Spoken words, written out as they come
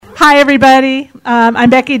Hi, everybody.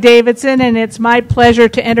 I'm Becky Davidson, and it's my pleasure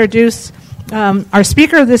to introduce our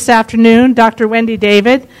speaker this afternoon, Dr. Wendy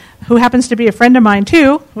David, who happens to be a friend of mine,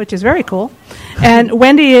 too, which is very cool. And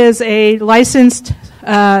Wendy is a licensed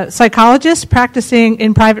psychologist practicing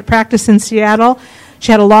in private practice in Seattle.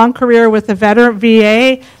 She had a long career with the veteran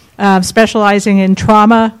VA, specializing in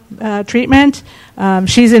trauma treatment.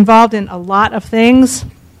 She's involved in a lot of things,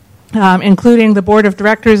 including the board of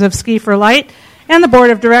directors of Ski for Light and the board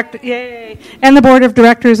of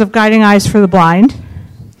directors of Guiding Eyes for the Blind.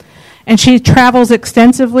 And she travels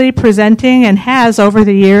extensively presenting and has over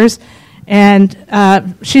the years. And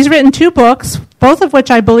she's written 2 books, both of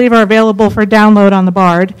which I believe are available for download on the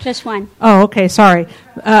Bard. Just one. Oh, okay, sorry.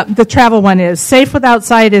 The travel one is. Safe Without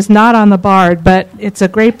Sight is not on the Bard, but it's a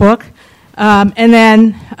great book. And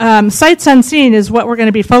then Sights Unseen is what we're going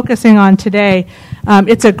to be focusing on today.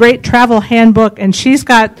 It's a great travel handbook, and she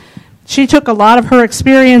took a lot of her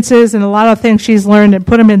experiences and a lot of things she's learned and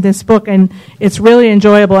put them in this book, and it's really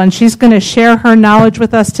enjoyable. And she's going to share her knowledge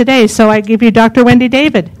with us today. So I give you Dr. Wendy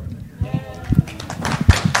David.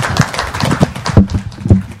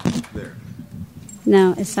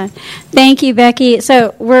 No, it's not. Thank you, Becky.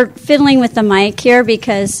 So we're fiddling with the mic here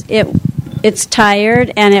because it's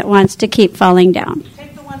tired and it wants to keep falling down.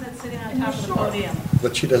 Take the one that's sitting on top of the podium.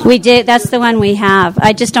 But she doesn't. We did. That's the one we have.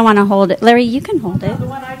 I just don't want to hold it. Larry, you can hold it. The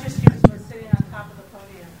one I just used was sitting on top of the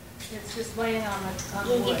podium. It's just laying on the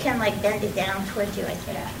wood. You can bend it down towards you. I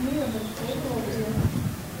think.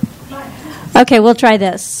 Okay, we'll try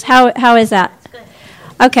this. How is that? Good.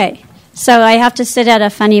 Okay. So I have to sit at a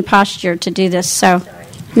funny posture to do this. So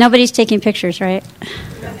nobody's taking pictures, right?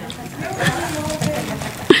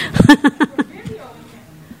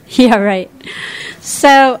 Yeah, right.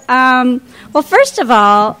 So, well, first of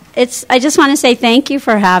all, I just want to say thank you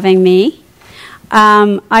for having me.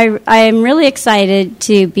 I am really excited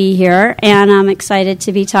to be here, and I'm excited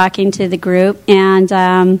to be talking to the group, and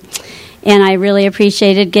I really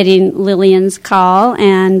appreciated getting Lillian's call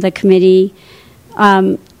and the committee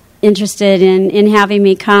interested in having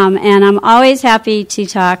me come. And I'm always happy to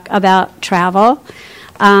talk about travel.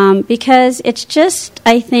 Because it's just,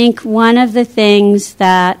 I think, one of the things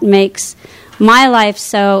that makes my life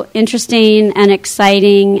so interesting and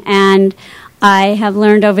exciting. And I have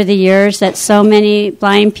learned over the years that so many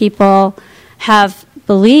blind people have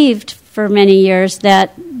believed for many years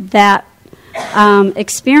that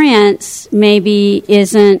experience maybe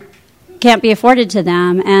can't be afforded to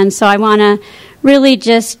them. And so I want to really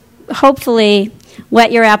just hopefully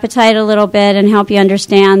whet your appetite a little bit and help you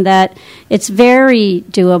understand that it's very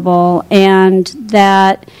doable, and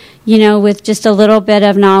that, with just a little bit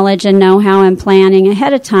of knowledge and know-how and planning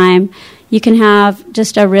ahead of time, you can have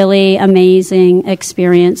just a really amazing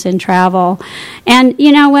experience in travel. And,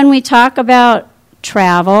 when we talk about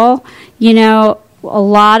travel, a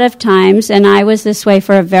lot of times, and I was this way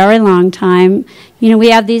for a very long time, we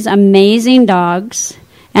have these amazing dogs,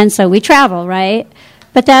 and so we travel, right?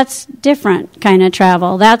 But that's different kind of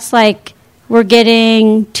travel. That's like we're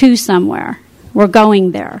getting to somewhere. We're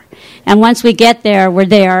going there. And once we get there, we're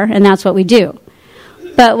there, and that's what we do.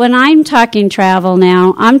 But when I'm talking travel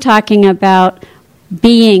now, I'm talking about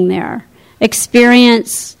being there.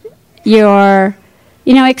 Experiencing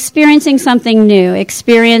something new,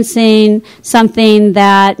 experiencing something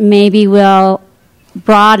that maybe will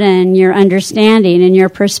broaden your understanding and your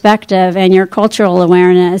perspective and your cultural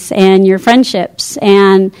awareness and your friendships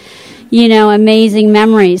and, amazing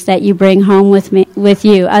memories that you bring home with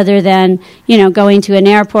you, other than, going to an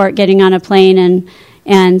airport, getting on a plane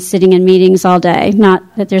and sitting in meetings all day. Not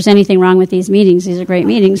that there's anything wrong with these meetings. These are great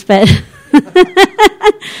meetings, but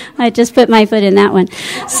I just put my foot in that one.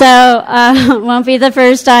 So it won't be the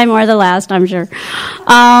first time or the last, I'm sure.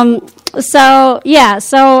 How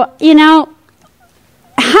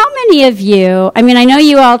many of you, I know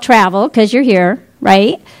you all travel because you're here,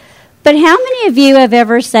 right? But how many of you have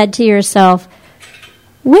ever said to yourself,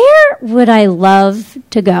 where would I love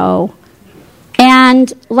to go?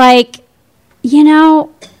 And I'm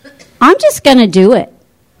just going to do it.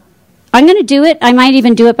 I'm going to do it. I might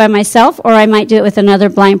even do it by myself, or I might do it with another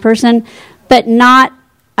blind person, but not,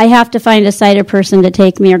 I have to find a sighted person to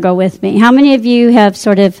take me or go with me. How many of you have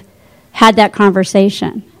sort of had that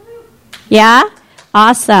conversation? Yeah?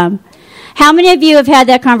 Awesome. How many of you have had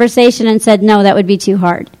that conversation and said, no, that would be too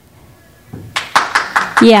hard?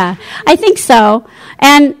 Yeah, I think so.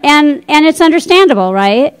 And it's understandable,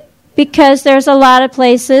 right? Because there's a lot of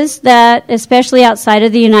places that, especially outside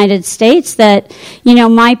of the United States, that,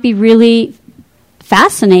 might be really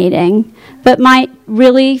fascinating, but might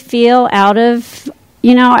really feel out of,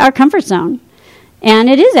 our comfort zone. And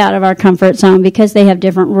it is out of our comfort zone because they have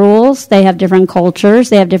different rules, they have different cultures,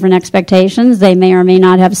 they have different expectations, they may or may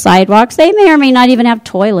not have sidewalks, they may or may not even have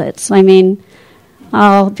toilets. I mean,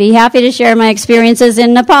 I'll be happy to share my experiences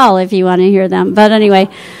in Nepal if you want to hear them. But anyway,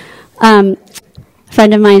 a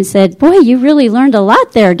friend of mine said, "Boy, you really learned a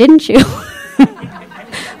lot there, didn't you?"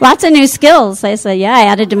 Lots of new skills. I said, yeah, I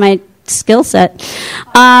added to my skill set.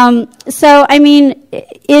 So, I mean,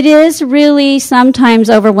 it is really sometimes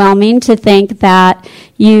overwhelming to think that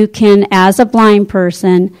you can, as a blind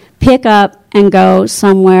person, pick up and go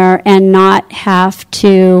somewhere and not have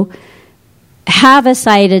to have a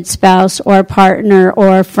sighted spouse or partner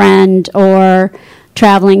or friend or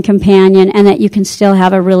traveling companion, and that you can still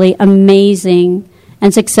have a really amazing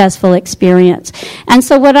and successful experience. And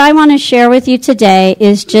so what I want to share with you today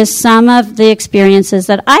is just some of the experiences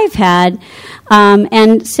that I've had.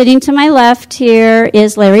 And sitting to my left here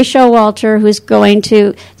is Larry Showalter, who's going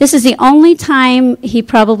to, this is the only time he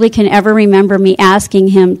probably can ever remember me asking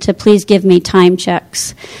him to please give me time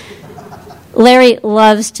checks. Larry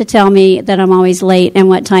loves to tell me that I'm always late and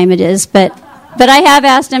what time it is, but I have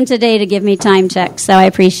asked him today to give me time checks, so I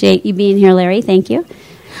appreciate you being here, Larry. Thank you.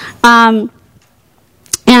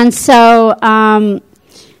 And so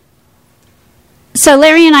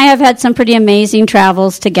Larry and I have had some pretty amazing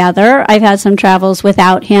travels together. I've had some travels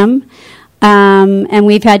without him, and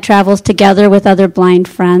we've had travels together with other blind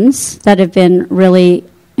friends that have been really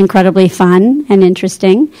incredibly fun and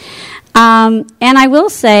interesting. And I will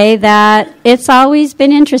say that it's always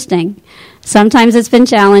been interesting. Sometimes it's been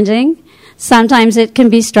challenging. Sometimes it can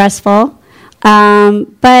be stressful.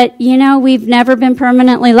 But, you know, we've never been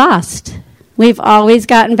permanently lost. We've always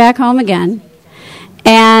gotten back home again.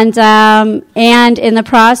 And in the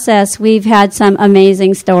process, we've had some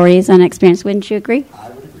amazing stories and experience. Wouldn't you agree? I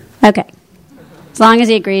would agree. Okay. As long as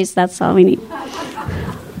he agrees, that's all we need.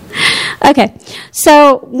 Okay.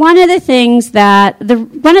 So one of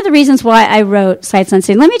the reasons why I wrote Sights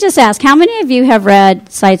Unseen, let me just ask, how many of you have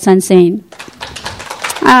read Sights Unseen?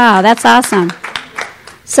 Oh, that's awesome.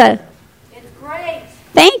 So, It's great.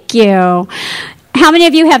 thank you. How many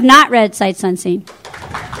of you have not read Sights Unseen?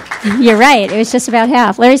 You're right. It was just about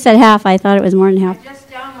half. Larry said half. I thought it was more than half. I just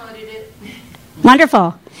downloaded it.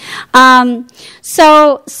 Wonderful.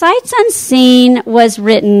 So Sights Unseen was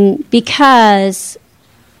written because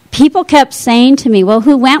people kept saying to me, well,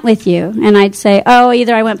 who went with you? And I'd say, oh,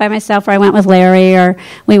 either I went by myself or I went with Larry or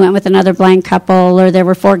we went with another blind couple or there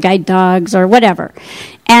were 4 guide dogs or whatever.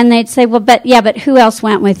 And they'd say, well, but who else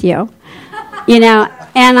went with you? You know,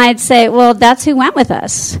 and I'd say, well, that's who went with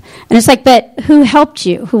us. And it's like, but who helped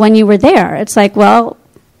you when you were there? It's like, well,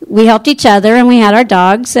 we helped each other and we had our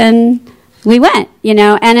dogs and we went, you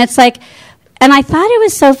know. And it's like, and I thought it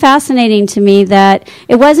was so fascinating to me that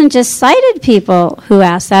it wasn't just sighted people who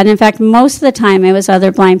asked that. In fact, most of the time it was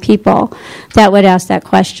other blind people that would ask that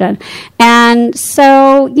question. And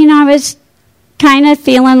so, you know, I was kind of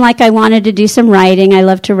feeling like I wanted to do some writing. I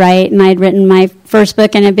love to write, and I'd written my first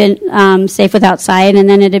book, and it had been Safe Without Sight, and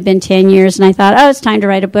then it had been 10 years, and I thought, oh, it's time to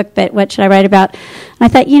write a book, but what should I write about? And I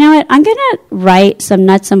thought, you know what, I'm going to write some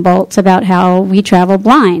nuts and bolts about how we travel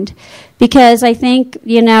blind, because I think,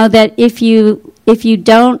 you know, that if you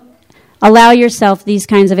don't allow yourself these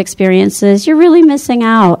kinds of experiences, you're really missing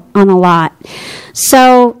out on a lot.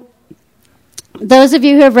 So those of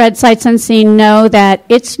you who have read Sights Unseen know that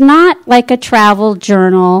it's not like a travel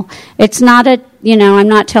journal. It's not I'm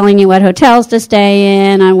not telling you what hotels to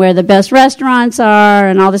stay in and where the best restaurants are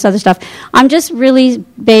and all this other stuff. I'm just really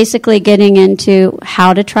basically getting into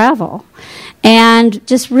how to travel and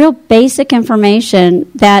just real basic information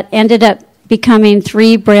that ended up becoming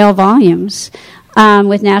 3 Braille volumes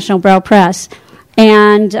with National Braille Press.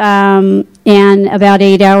 And about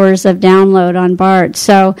 8 hours of download on Bard.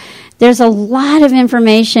 So there's a lot of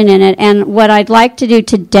information in it, and what I'd like to do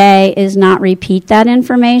today is not repeat that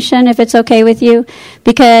information, if it's okay with you,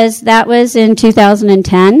 because that was in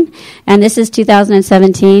 2010, and this is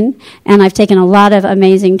 2017, and I've taken a lot of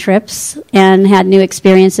amazing trips and had new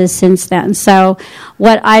experiences since then. So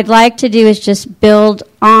what I'd like to do is just build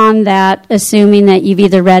on that, assuming that you've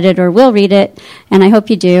either read it or will read it, and I hope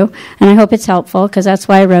you do, and I hope it's helpful, because that's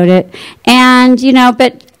why I wrote it. And, you know,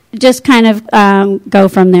 but just kind of go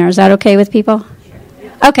from there. Is that okay with people?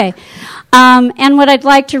 Okay. And what I'd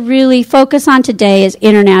like to really focus on today is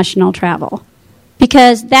international travel,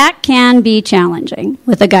 because that can be challenging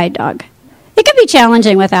with a guide dog. It can be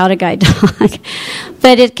challenging without a guide dog,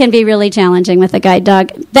 but it can be really challenging with a guide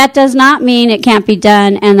dog. That does not mean it can't be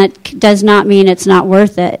done, and that does not mean it's not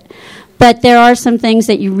worth it. But there are some things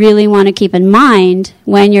that you really want to keep in mind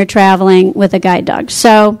when you're traveling with a guide dog.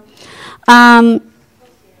 So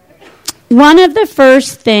one of the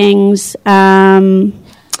first things to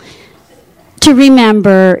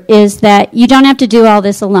remember is that you don't have to do all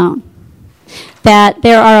this alone. That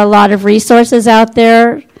there are a lot of resources out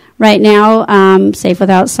there right now. Safe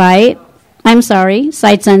Without Sight.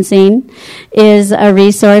 Sights Unseen is a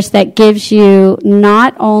resource that gives you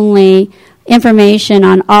not only information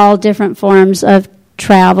on all different forms of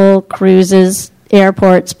travel, cruises,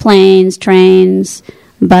 airports, planes, trains,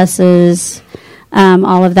 buses,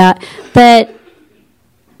 all of that, but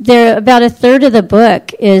about a third of the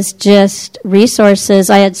book is just resources.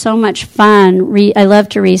 I had so much fun. I love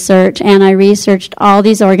to research, and I researched all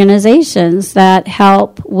these organizations that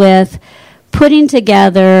help with putting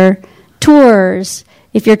together tours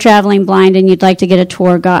if you're traveling blind and you'd like to get a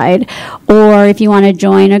tour guide, or if you want to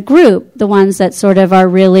join a group, the ones that sort of are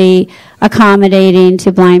really accommodating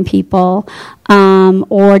to blind people,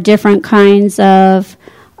 or different kinds of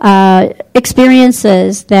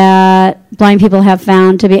experiences that blind people have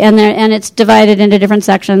found to be, and it's divided into different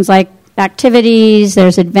sections like activities,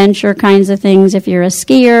 there's adventure kinds of things if you're a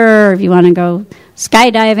skier, or if you want to go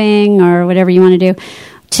skydiving or whatever you want to do,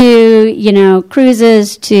 to,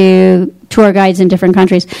 cruises, to tour guides in different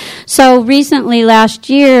countries. So recently, last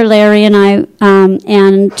year, Larry and I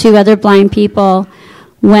and two other blind people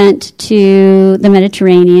went to the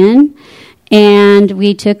Mediterranean, and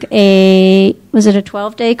we took a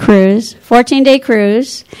 12-day cruise, 14-day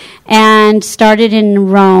cruise, and started in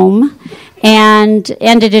Rome and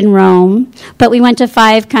ended in Rome. But we went to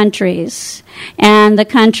 5 countries. And the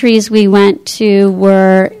countries we went to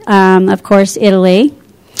were, of course, Italy.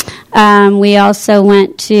 We also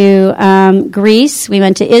went to Greece. We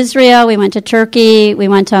went to Israel. We went to Turkey. We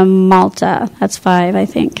went to Malta. That's 5, I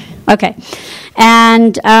think. Okay.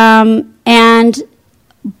 And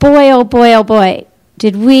boy, oh boy, oh boy,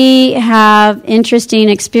 did we have interesting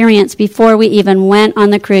experience before we even went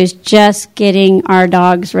on the cruise, just getting our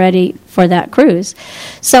dogs ready for that cruise.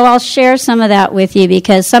 So I'll share some of that with you,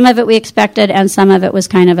 because some of it we expected and some of it was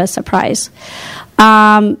kind of a surprise.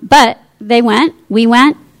 But we went,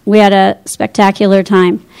 we had a spectacular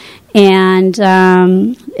time, and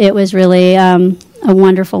it was really a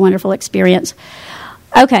wonderful, wonderful experience.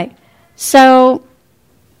 Okay, so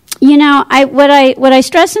what I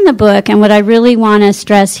stress in the book, and what I really want to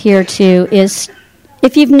stress here too, is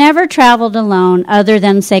if you've never traveled alone, other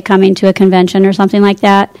than say coming to a convention or something like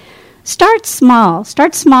that, start small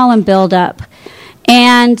and build up.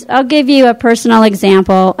 And I'll give you a personal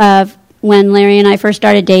example of when Larry and I first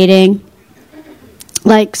started dating,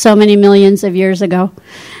 like so many millions of years ago.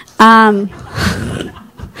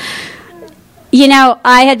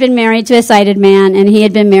 I had been married to a sighted man, and he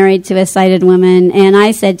had been married to a sighted woman, and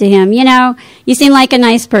I said to him, you seem like a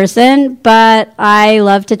nice person, but I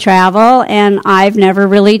love to travel, and I've never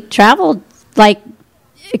really traveled,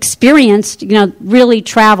 experienced, really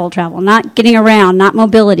travel, not getting around, not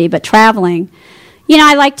mobility, but traveling.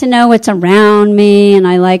 I like to know what's around me, and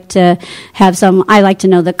I like to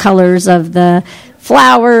know the colors of the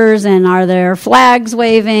flowers, and are there flags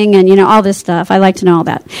waving, and all this stuff. I like to know all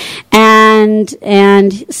that. And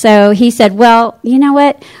so he said, well, you know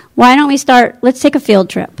what? Why don't we let's take a field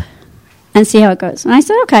trip and see how it goes. And I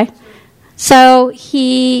said, okay. So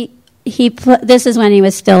this is when he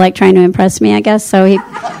was still trying to impress me, I guess. So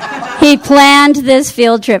he planned this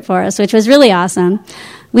field trip for us, which was really awesome.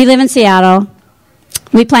 We live in Seattle.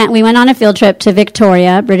 We went on a field trip to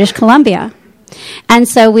Victoria, British Columbia. And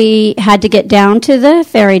so we had to get down to the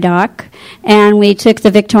ferry dock, and we took the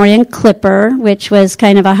Victorian Clipper, which was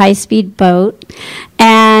kind of a high-speed boat.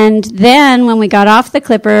 And then when we got off the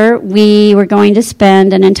Clipper, we were going to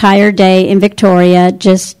spend an entire day in Victoria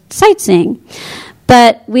just sightseeing.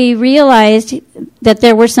 But we realized that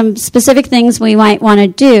there were some specific things we might want to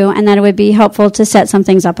do, and that it would be helpful to set some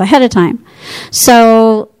things up ahead of time.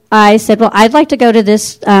 So I said, well, I'd like to go to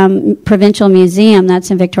this provincial museum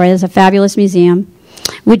that's in Victoria. It's a fabulous museum.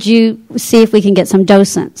 Would you see if we can get some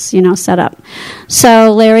docents, set up?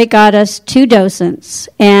 So Larry got us 2 docents,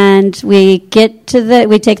 and we take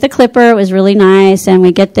the Clipper. It was really nice, and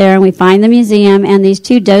we get there and we find the museum, and these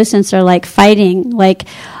 2 docents are fighting,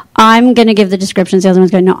 I'm going to give the descriptions. The other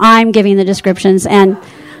one's going, no, I'm giving the descriptions, and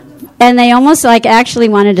they almost actually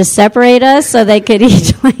wanted to separate us so they could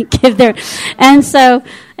each give their. And so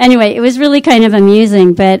anyway, it was really kind of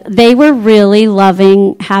amusing, but they were really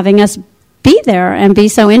loving having us be there and be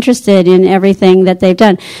so interested in everything that they've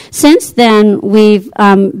done. Since then, we've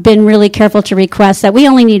been really careful to request that we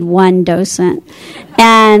only need 1 docent.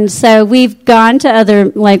 And so we've gone to other,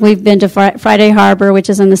 we've been to Friday Harbor, which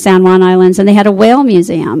is in the San Juan Islands, and they had a whale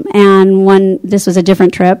museum. And this was a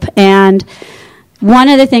different trip. And one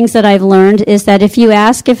of the things that I've learned is that if you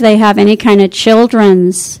ask if they have any kind of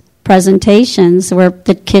children's presentations where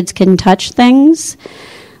the kids can touch things,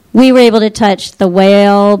 we were able to touch the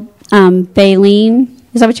whale, baleen,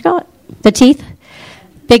 is that what you call it? The teeth?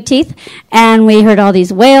 Big teeth. And we heard all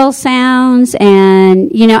these whale sounds, and,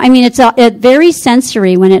 it's very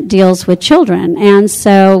sensory when it deals with children. And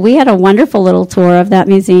so we had a wonderful little tour of that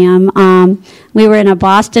museum. We were in a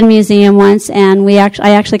Boston museum once, and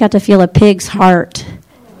I actually got to feel a pig's heart.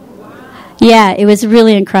 Yeah, it was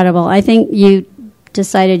really incredible. I think you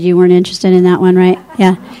decided you weren't interested in that one, right?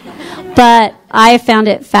 Yeah. But I found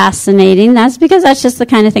it fascinating. That's because that's just the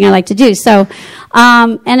kind of thing I like to do. So,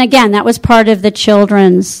 and again, that was part of the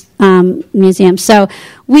children's museum. So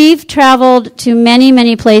we've traveled to many,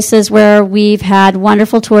 many places where we've had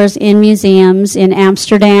wonderful tours in museums. In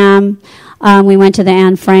Amsterdam, we went to the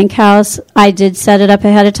Anne Frank house. I did set it up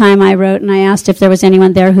ahead of time. I wrote and I asked if there was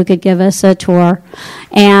anyone there who could give us a tour.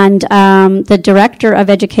 And the director of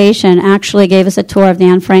education actually gave us a tour of the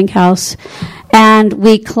Anne Frank house. And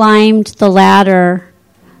we climbed the ladder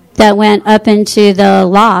that went up into the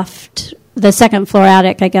loft, the second floor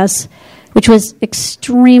attic, I guess, which was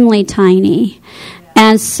extremely tiny.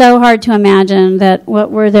 And so hard to imagine that,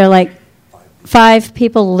 what were there, like 5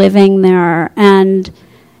 people living there and,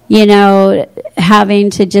 having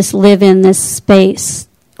to just live in this space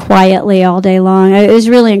quietly all day long. It was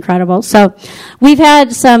really incredible. So we've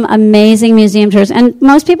had some amazing museum tours. And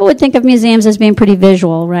most people would think of museums as being pretty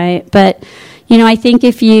visual, right? But I think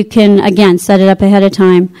if you can, again, set it up ahead of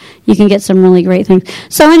time, you can get some really great things.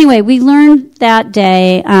 So anyway, we learned that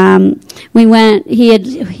day. We went.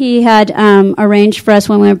 He had arranged for us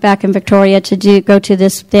when we were back in Victoria to go to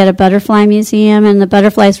this. They had a butterfly museum, and the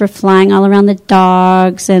butterflies were flying all around the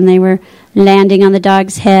dogs, and they were landing on the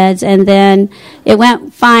dogs' heads. And then it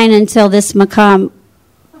went fine until this macaw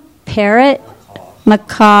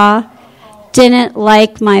didn't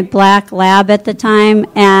like my black lab at the time,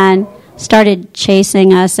 and started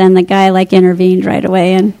chasing us, and the guy intervened right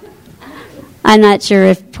away. And I'm not sure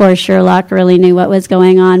if poor Sherlock really knew what was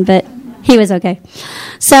going on, but he was okay.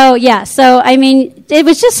 So it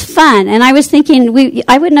was just fun. And I was thinking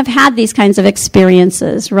I wouldn't have had these kinds of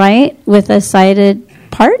experiences, right, with a sighted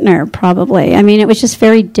partner probably. It was just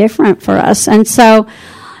very different for us. And so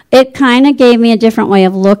it kind of gave me a different way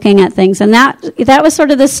of looking at things. And that was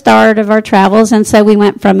sort of the start of our travels. And so we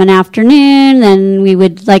went from an afternoon, then we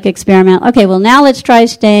would experiment. Okay, well, now let's try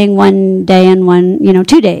staying one day and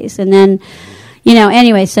 2 days. And then,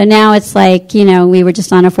 anyway, so now it's we were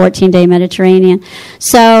just on a 14-day Mediterranean.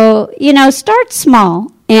 So, start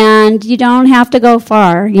small. And you don't have to go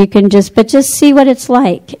far. You can just see what it's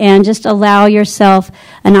like, and just allow yourself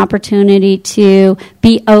an opportunity to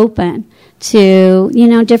be open to,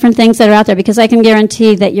 different things that are out there, because I can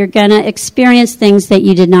guarantee that you're going to experience things that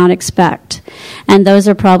you did not expect. And those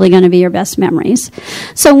are probably going to be your best memories.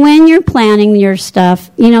 So when you're planning your stuff,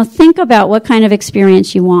 think about what kind of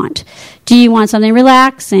experience you want. Do you want something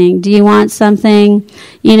relaxing? Do you want something,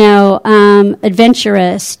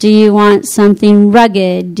 adventurous? Do you want something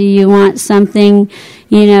rugged? Do you want something,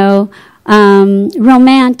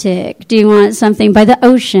 romantic? Do you want something by the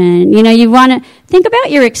ocean? You want to think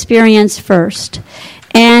about your experience first,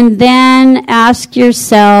 and then ask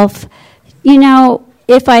yourself,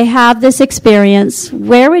 if I have this experience,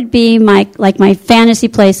 where would be my fantasy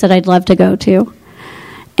place that I'd love to go to?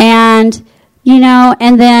 And,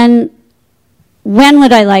 and then when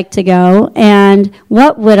would I like to go, and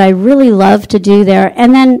what would I really love to do there?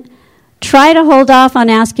 And then try to hold off on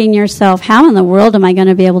asking yourself, how in the world am I going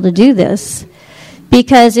to be able to do this?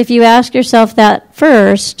 Because if you ask yourself that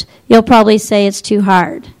first, you'll probably say it's too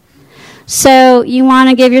hard. So you want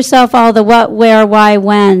to give yourself all the what, where, why,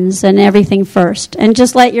 whens, and everything first. And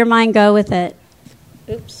just let your mind go with it.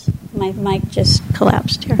 Oops, my mic just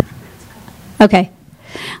collapsed here. Okay.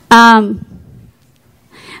 But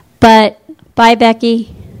bye,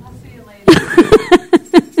 Becky. I'll see you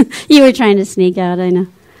later. You were trying to sneak out, I know.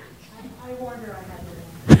 I warned her I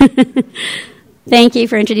had to. Thank you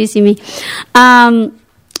for introducing me.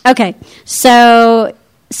 Okay, so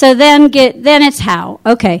then it's how.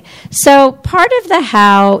 Okay, so part of the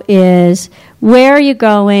how is where are you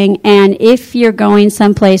going, and if you're going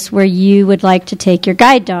someplace where you would like to take your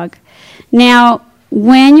guide dog. Now,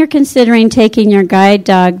 when you're considering taking your guide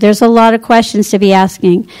dog, there's a lot of questions to be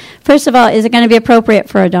asking. First of all, is it going to be appropriate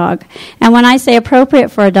for a dog? And when I say appropriate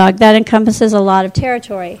for a dog, that encompasses a lot of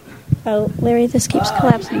territory. Oh, Larry, this keeps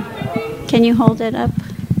collapsing. Can you hold it up?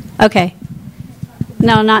 Okay.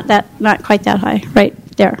 No, not quite that high. Right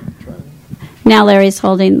there. Now Larry's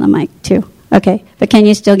holding the mic too. Okay. But can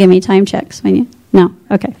you still give me time checks when you? No.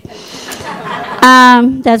 Okay.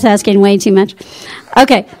 That's asking way too much.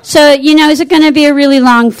 Okay, so, is it going to be a really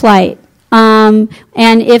long flight? And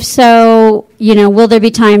if so, will there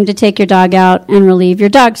be time to take your dog out and relieve your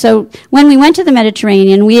dog? So when we went to the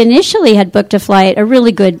Mediterranean, we initially had booked a flight, a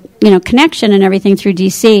really good, connection and everything through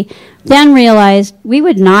D.C., then realized we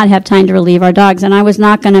would not have time to relieve our dogs, and I was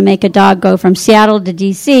not going to make a dog go from Seattle to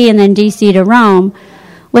D.C. and then D.C. to Rome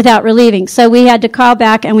without relieving. So we had to call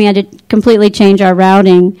back, and we had to completely change our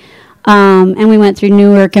routing. And we went through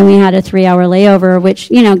Newark, and we had a 3-hour layover, which,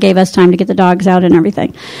 gave us time to get the dogs out and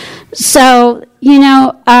everything. So,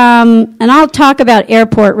 and I'll talk about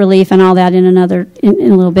airport relief and all that in a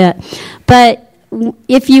little bit. But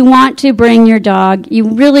if you want to bring your dog,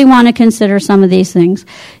 you really want to consider some of these things.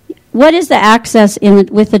 What is the access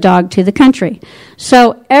with the dog to the country?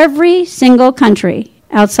 So every single country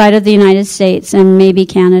outside of the United States and maybe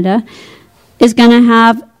Canada is going to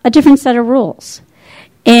have a different set of rules.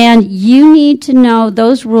 And you need to know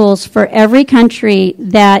those rules for every country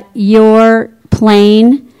that your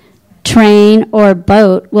plane, train, or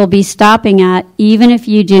boat will be stopping at, even if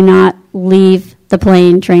you do not leave the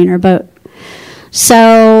plane, train, or boat.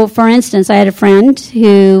 So, for instance, I had a friend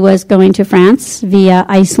who was going to France via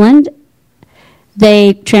Iceland.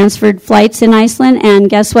 They transferred flights in Iceland, and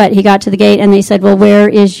guess what? He got to the gate, and they said, well, where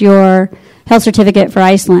is your health certificate for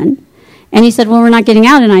Iceland? And he said, well, we're not getting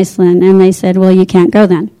out in Iceland. And they said, well, you can't go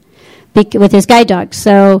then, with his guide dog.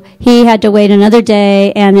 So he had to wait another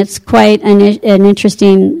day, and it's quite an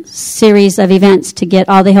interesting series of events to get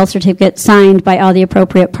all the health certificates signed by all the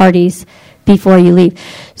appropriate parties before you leave.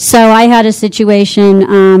 So I had a situation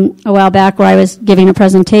a while back where I was giving a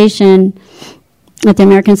presentation at the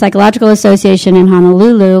American Psychological Association in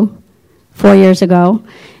Honolulu 4 years ago,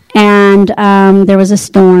 and there was a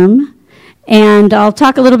storm. And I'll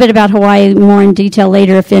talk a little bit about Hawaii more in detail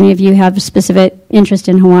later if any of you have a specific interest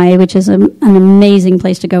in Hawaii, which is an amazing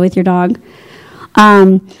place to go with your dog.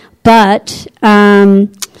 But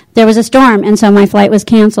there was a storm, and so my flight was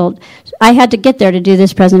canceled. I had to get there to do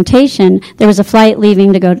this presentation. There was a flight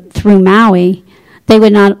leaving to go through Maui. They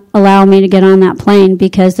would not allow me to get on that plane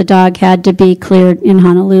because the dog had to be cleared in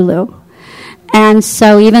Honolulu. And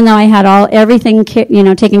so even though I had everything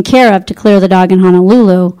taken care of to clear the dog in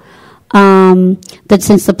Honolulu, that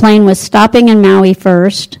since the plane was stopping in Maui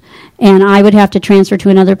first, and I would have to transfer to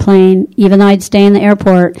another plane, even though I'd stay in the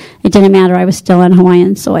airport, it didn't matter. I was still on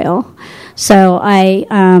Hawaiian soil. So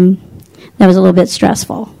that was a little bit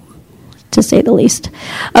stressful, to say the least.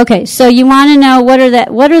 Okay, so you want to know what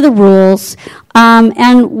are the rules,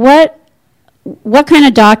 and what kind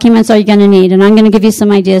of documents are you going to need? And I'm going to give you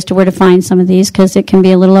some ideas to where to find some of these because it can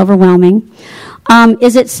be a little overwhelming.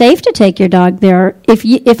 Is it safe to take your dog there?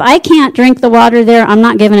 If I can't drink the water there, I'm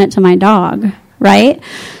not giving it to my dog, right?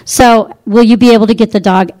 So will you be able to get the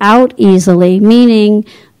dog out easily? Meaning,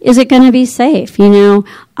 is it going to be safe?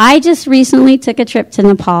 I just recently took a trip to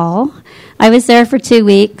Nepal. I was there for 2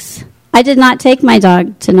 weeks. I did not take my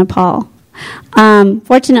dog to Nepal.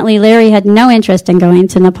 Fortunately, Larry had no interest in going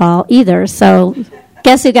to Nepal either, so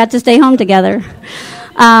guess who got to stay home together?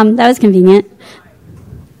 That was convenient.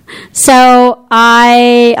 So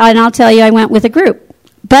I'll tell you, I went with a group.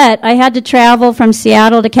 But I had to travel from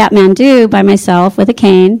Seattle to Kathmandu by myself with a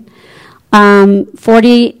cane,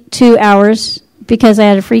 42 hours because I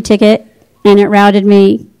had a free ticket, and it routed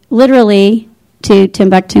me literally to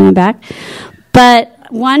Timbuktu and back. But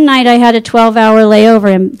one night I had a 12-hour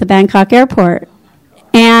layover in the Bangkok airport,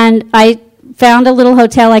 and I found a little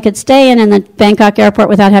hotel I could stay in the Bangkok airport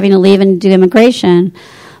without having to leave and do immigration.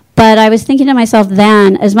 But I was thinking to myself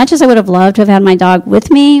then, as much as I would have loved to have had my dog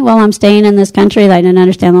with me while I'm staying in this country that I didn't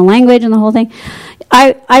understand the language and the whole thing,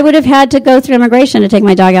 I would have had to go through immigration to take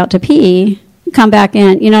my dog out to pee, come back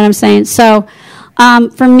in, you know what I'm saying? So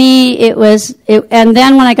for me, and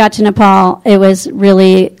then when I got to Nepal, it was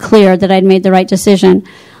really clear that I'd made the right decision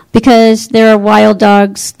because there are wild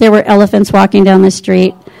dogs, there were elephants walking down the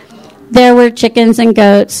street, there were chickens and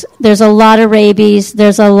goats. There's a lot of rabies.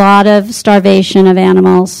 There's a lot of starvation of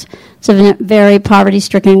animals. It's a very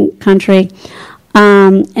poverty-stricken country.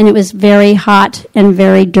 And it was very hot and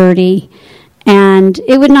very dirty. And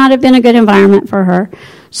it would not have been a good environment for her.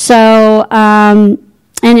 So, and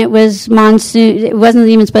it was monsoon. It wasn't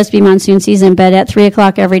even supposed to be monsoon season, but at 3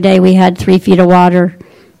 o'clock every day we had 3 feet of water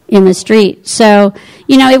in the street. So,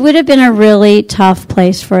 it would have been a really tough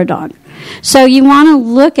place for a dog. So you want to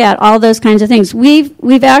look at all those kinds of things.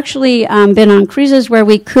 We've actually been on cruises where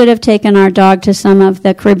we could have taken our dog to some of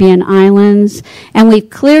the Caribbean islands, and we've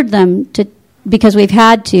cleared them because we've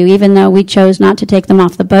had to, even though we chose not to take them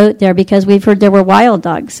off the boat there because we've heard there were wild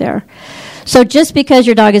dogs there. So just because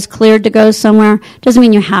your dog is cleared to go somewhere doesn't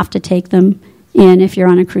mean you have to take them. in if you're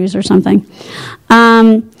on a cruise or something.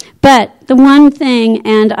 But the one thing,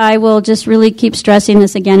 and I will just really keep stressing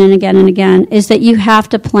this again and again and again, is that you have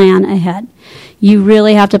to plan ahead. You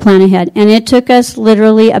really have to plan ahead. And it took us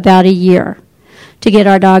literally about a year to get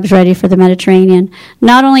our dogs ready for the Mediterranean.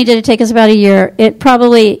 Not only did it take us about a year, it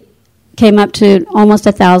probably came up to almost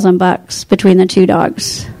 $1,000 between the two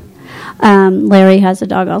dogs. Larry has a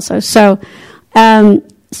dog also. So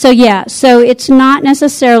it's not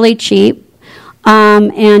necessarily cheap,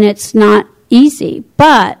 and it's not easy.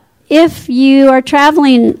 But if you are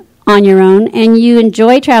traveling on your own and you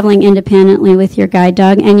enjoy traveling independently with your guide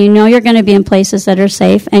dog, and you know you're going to be in places that are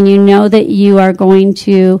safe, and you know that you are going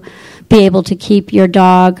to be able to keep your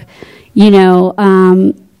dog,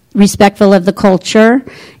 respectful of the culture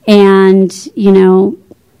and,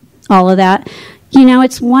 all of that.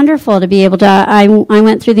 It's wonderful to be able to. I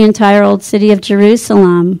went through the entire old city of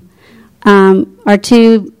Jerusalem. Our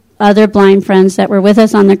two other blind friends that were with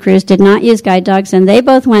us on the cruise did not use guide dogs, and they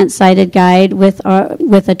both went sighted guide with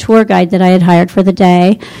a tour guide that I had hired for the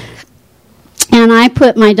day. And I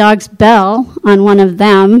put my dog's bell on one of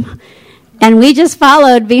them, and we just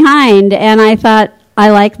followed behind. And I thought, I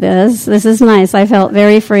like this. This is nice. I felt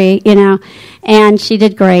very free, and she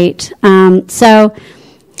did great.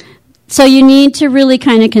 So you need to really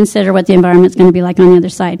kind of consider what the environment's going to be like on the other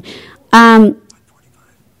side. Thank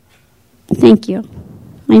you.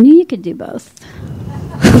 I knew you could do both.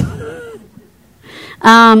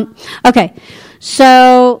 Okay,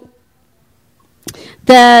 so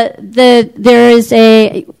there is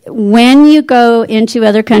when you go into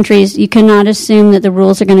other countries, you cannot assume that the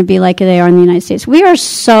rules are going to be like they are in the United States. We are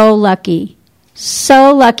so lucky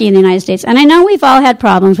in the United States. And I know we've all had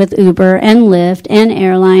problems with Uber and Lyft and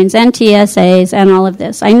airlines and TSAs and all of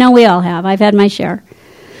this. I know we all have. I've had my share.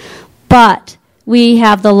 But we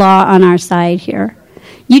have the law on our side here.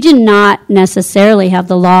 You do not necessarily have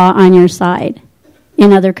the law on your side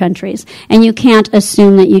in other countries, and you can't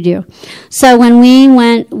assume that you do. So when we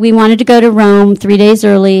wanted to go to Rome 3 days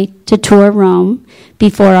early to tour Rome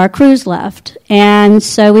before our cruise left. And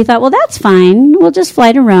so we thought, well, that's fine. We'll just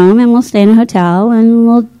fly to Rome, and we'll stay in a hotel, and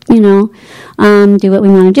we'll, do what we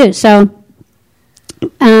want to do. So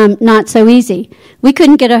not so easy. We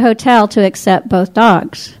couldn't get a hotel to accept both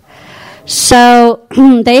dogs. So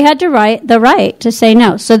they had the right to say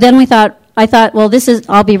no. So then I thought, well,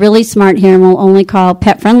 I'll be really smart here, and we'll only call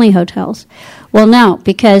pet-friendly hotels. Well, no,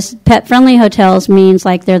 because pet-friendly hotels means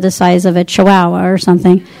like they're the size of a chihuahua or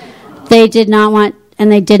something. They did not want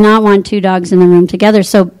two dogs in the room together.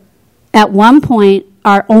 So at one point,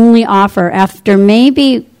 our only offer, after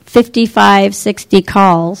maybe 55, 60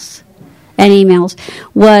 calls and emails,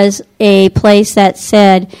 was a place that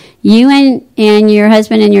said, you and your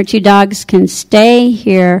husband and your two dogs can stay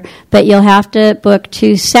here, but you'll have to book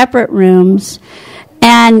 2 separate rooms,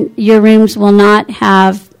 and your rooms will not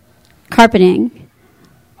have carpeting.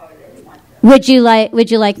 Would you like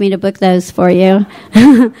me to book those for you?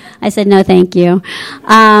 I said, no, thank you.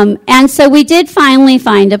 And so we did finally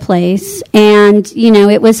find a place, and,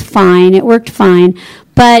 it was fine. It worked fine.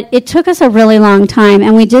 But it took us a really long time,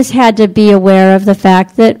 and we just had to be aware of the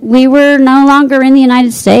fact that we were no longer in the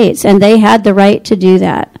United States, and they had the right to do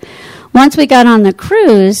that. Once we got on the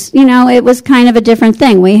cruise, it was kind of a different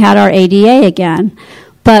thing. We had our ADA again,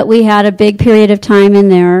 but we had a big period of time in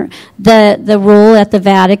there. The rule at the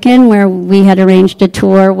Vatican, where we had arranged a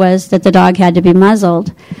tour, was that the dog had to be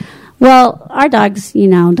muzzled. Well, our dogs,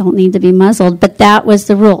 don't need to be muzzled, but that was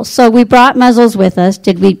the rule. So we brought muzzles with us.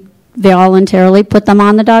 Did we voluntarily put them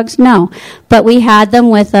on the dogs? No. But we had them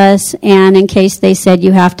with us, and in case they said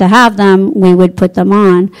you have to have them, we would put them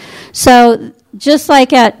on. So just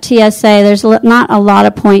like at TSA, there's not a lot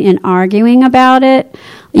of point in arguing about it.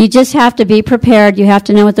 You just have to be prepared. You have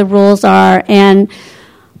to know what the rules are. And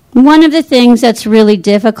one of the things that's really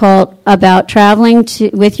difficult about traveling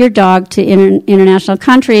with your dog to international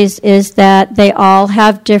countries is that they all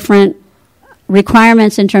have different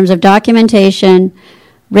requirements in terms of documentation,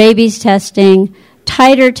 rabies testing,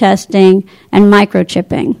 titer testing, and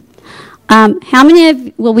microchipping.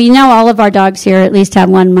 We know all of our dogs here at least have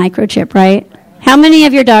 1 microchip, right? How many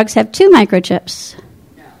of your dogs have 2 microchips?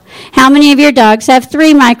 No. How many of your dogs have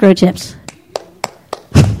 3 microchips?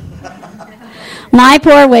 My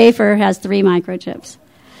poor wafer has 3 microchips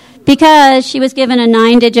because she was given a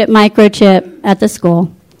 9-digit microchip at the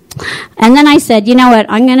school. And then I said, you know what,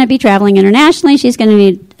 I'm going to be traveling internationally. She's going to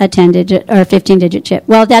need a 10-digit or 15-digit chip.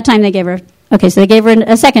 Well, at that time they gave her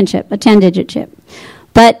a second chip, a 10-digit chip.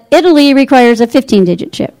 But Italy requires a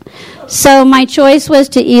 15-digit chip. So my choice was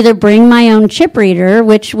to either bring my own chip reader,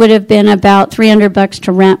 which would have been about $300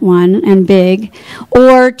 to rent one and big,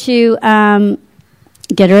 or to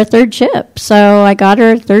get her a third chip. So I got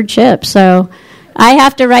her a third chip. So I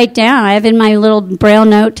have to write down. I have in my little Braille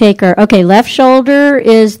note taker, okay, left shoulder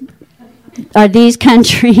are these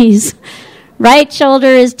countries. Right shoulder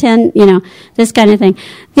is 10, this kind of thing.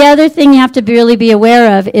 The other thing you have to really be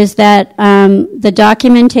aware of is that the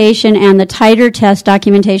documentation and the titer test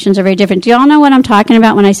documentations are very different. Do you all know what I'm talking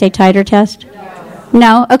about when I say titer test?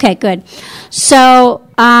 No? Okay, good. So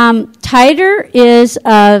titer is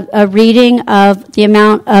a reading of the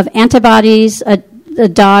amount of antibodies a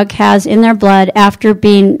dog has in their blood after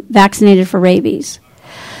being vaccinated for rabies.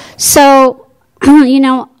 So,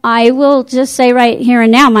 I will just say right here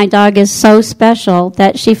and now, my dog is so special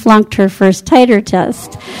that she flunked her first titer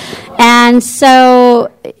test. And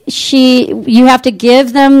so you have to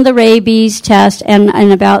give them the rabies test, and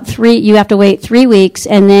you have to wait 3 weeks,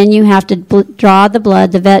 and then you have to draw the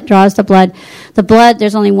blood. The vet draws the blood. The blood,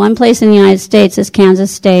 there's only one place in the United States, is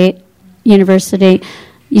Kansas State University.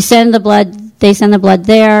 You send the blood, they send the blood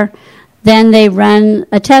there. Then they run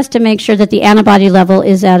a test to make sure that the antibody level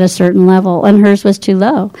is at a certain level, and hers was too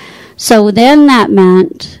low. So then that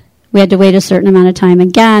meant we had to wait a certain amount of time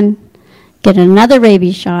again, get another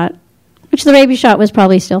rabies shot, which the rabies shot was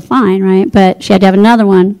probably still fine, right? But she had to have another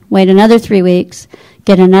one, wait another 3 weeks,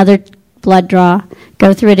 get another blood draw,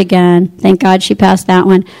 go through it again. Thank God she passed that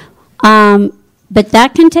one. But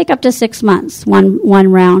that can take up to 6 months,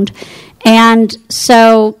 one round. And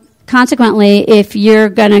so consequently, if you're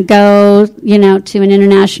going to go, to an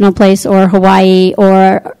international place or Hawaii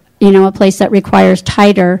or, a place that requires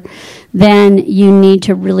titer, then you need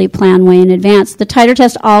to really plan way in advance. The titer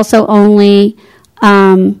test also only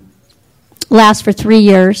lasts for 3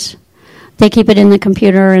 years. They keep it in the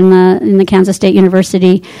computer in the Kansas State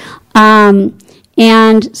University.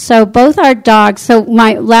 And so both our dogs, so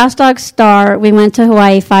my last dog, Star, we went to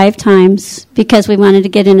Hawaii 5 times because we wanted to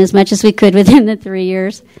get in as much as we could within the 3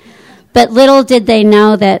 years. But little did they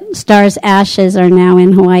know that Star's ashes are now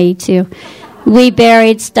in Hawaii, too. We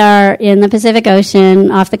buried Star in the Pacific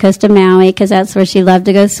Ocean off the coast of Maui because that's where she loved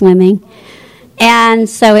to go swimming. And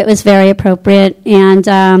so it was very appropriate. And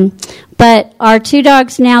but our 2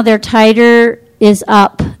 dogs now, their titer is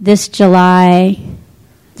up this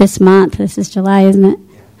month. This is July, isn't it?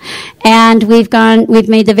 And we've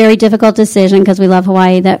made the very difficult decision, because we love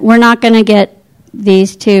Hawaii, that we're not going to get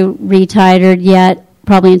these 2 retitered yet,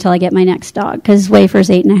 probably until I get my next dog, because Wafer's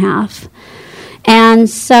 8.5. And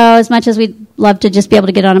so as much as we'd love to just be able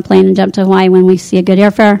to get on a plane and jump to Hawaii when we see a good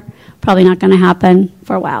airfare, probably not going to happen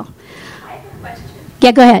for a while. I have a question.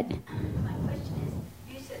 Yeah, go ahead. My question is,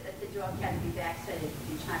 you said that the dog had to be vaccinated a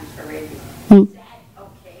few times for rabies. Mm. Is that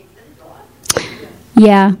okay for the dog?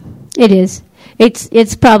 Yeah, it is.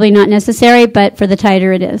 It's probably not necessary, but for the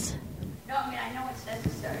titer it is. No, I know it's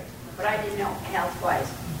necessary, but I didn't know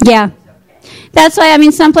health-wise. Yeah. That's why,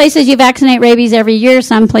 some places you vaccinate rabies every year,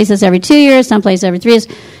 some places every 2 years, some places every 3 years.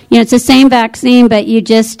 It's the same vaccine, but you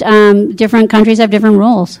just, different countries have different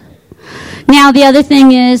rules. Now, the other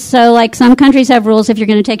thing is, so like some countries have rules, if you're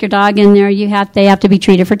going to take your dog in there, they have to be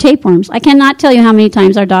treated for tapeworms. I cannot tell you how many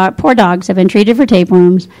times our poor dogs have been treated for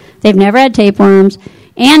tapeworms. They've never had tapeworms,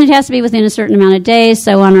 and it has to be within a certain amount of days.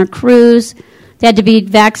 So on our cruise, they had to be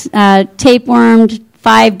tapewormed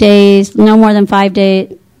 5 days, no more than 5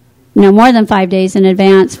 days in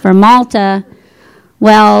advance. For Malta,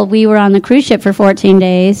 well, we were on the cruise ship for 14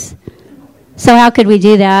 days. So how could we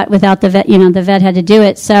do that without the vet? The vet had to do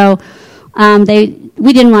it. So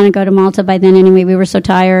we didn't want to go to Malta by then anyway. We were so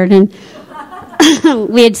tired, and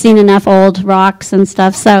we had seen enough old rocks and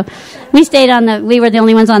stuff. So we stayed we were the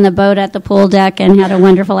only ones on the boat at the pool deck and had a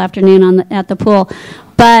wonderful afternoon at the pool.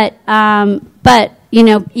 But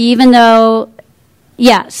even though,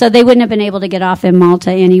 yeah, so they wouldn't have been able to get off in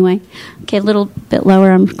Malta anyway. Okay, a little bit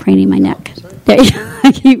lower. I'm craning my neck. There you go.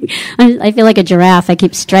 I feel like a giraffe. I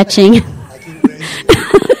keep stretching.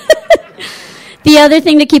 The other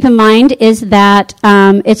thing to keep in mind is that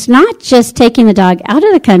it's not just taking the dog out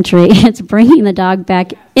of the country, it's bringing the dog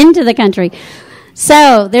back into the country.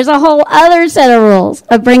 So there's a whole other set of rules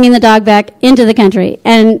of bringing the dog back into the country.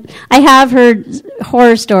 And I have heard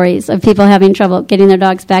horror stories of people having trouble getting their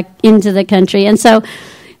dogs back into the country. And so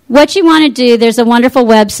what you want to do, there's a wonderful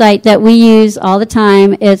website that we use all the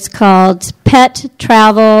time. It's called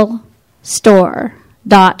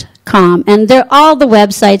pettravelstore.com. And all the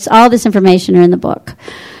websites, all this information are in the book.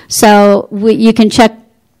 So you can check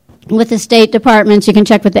with the state departments. You can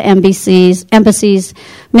check with the embassies.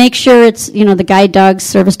 Make sure it's, the guide dogs,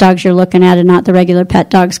 service dogs you're looking at and not the regular pet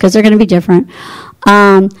dogs because they're going to be different.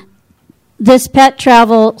 This pet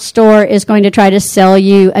travel store is going to try to sell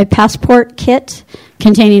you a passport kit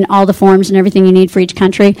containing all the forms and everything you need for each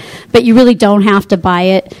country, but you really don't have to buy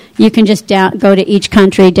it. You can just go to each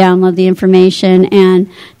country, download the information, and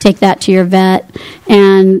take that to your vet,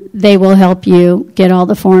 and they will help you get all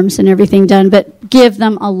the forms and everything done, but give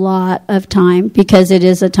them a lot of time because it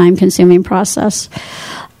is a time-consuming process.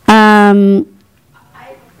 I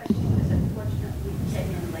unfortunately came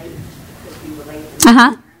in late because we were late.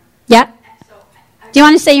 Yeah. So Do you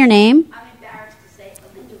want to say your name? I'm embarrassed to say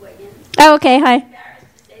Linda Wiggins. Oh, okay. Hi. I'm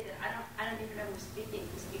embarrassed to say that I don't even know who's speaking.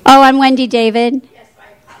 Oh, I'm Wendy David. Yes, I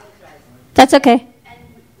apologize. That's okay. And,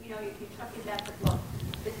 you're talking about the book.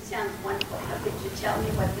 It sounds wonderful. Could you tell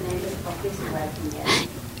me what the name of the book is and where I can get it?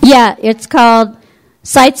 Yeah, it's called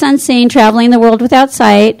Sights Unseen, Traveling the World Without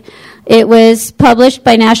Sight. It was published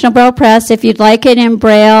by National Braille Press. If you'd like it in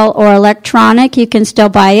Braille or electronic, you can still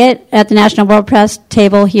buy it at the National Braille Press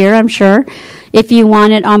table here, I'm sure. If you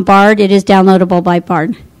want it on Bard, it is downloadable by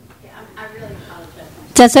Bard. Yeah, I really apologize.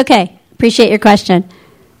 That's okay. Appreciate your question.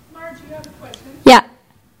 Marge, you have a question? Yeah.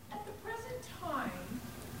 At the present time,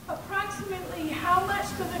 approximately how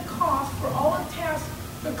much does it cost for all the tests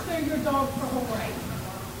to clear your dog for Hawaii?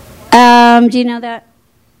 Do you know that?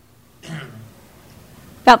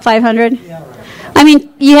 About 500? Yeah, right. I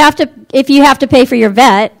mean, if you have to pay for your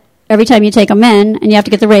vet every time you take them in, and you have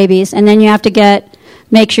to get the rabies, and then you have to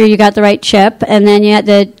make sure you got the right chip, and then you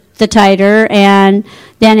get the titer, and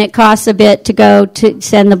then it costs a bit to go to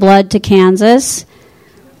send the blood to Kansas.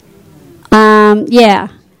 Yeah.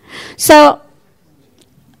 So,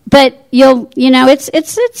 but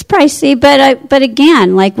it's pricey, but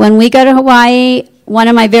again, like when we go to Hawaii, one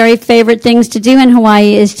of my very favorite things to do in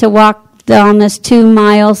Hawaii is to walk on this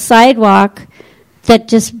 2-mile sidewalk that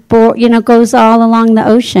just goes all along the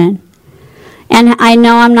ocean. And I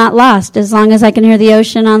know I'm not lost as long as I can hear the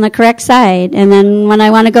ocean on the correct side. And then when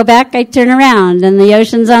I want to go back, I turn around and the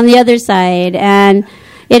ocean's on the other side. And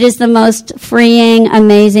it is the most freeing,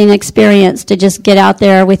 amazing experience to just get out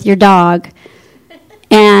there with your dog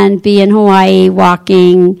and be in Hawaii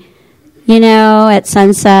walking, at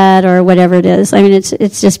sunset or whatever it is. I mean,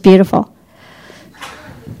 it's just beautiful.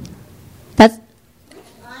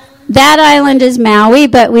 That island is Maui,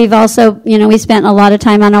 but we've also, we spent a lot of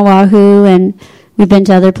time on Oahu, and we've been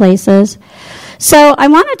to other places. So I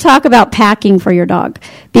want to talk about packing for your dog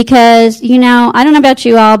because, I don't know about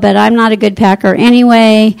you all, but I'm not a good packer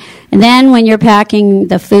anyway. And then when you're packing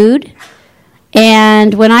the food,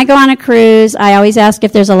 and when I go on a cruise, I always ask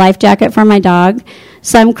if there's a life jacket for my dog.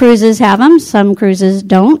 Some cruises have them, some cruises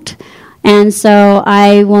don't. And so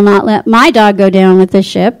I will not let my dog go down with the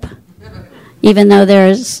ship, even though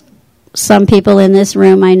there's some people in this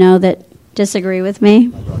room I know that disagree with me.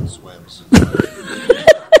 My dog swims.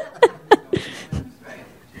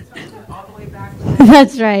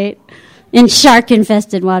 That's right. In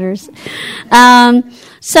shark-infested waters.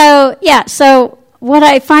 So what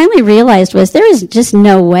I finally realized was there is just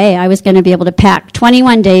no way I was going to be able to pack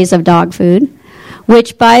 21 days of dog food,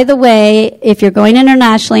 which, by the way, if you're going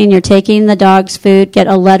internationally and you're taking the dog's food, get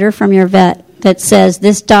a letter from your vet that says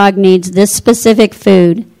this dog needs this specific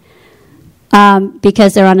food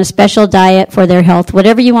because they're on a special diet for their health,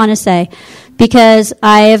 whatever you want to say. Because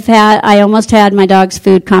I almost had my dog's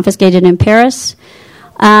food confiscated in Paris,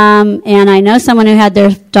 and I know someone who had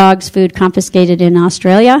their dog's food confiscated in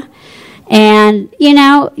Australia. And,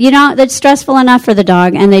 that's stressful enough for the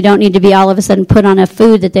dog, and they don't need to be all of a sudden put on a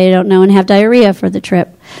food that they don't know and have diarrhea for the trip.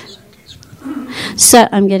 So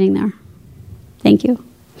I'm getting there. Thank you.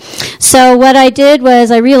 So what I did was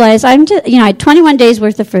I realized I had 21 days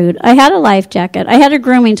worth of food. I had a life jacket. I had her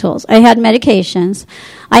grooming tools. I had medications.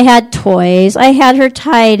 I had toys. I had her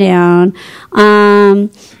tie down. I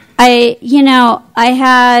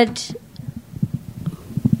had.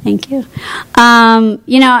 Thank you.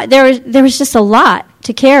 There was just a lot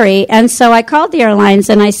to carry, and so I called the airlines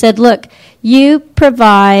and I said, "Look, you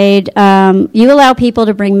provide, you allow people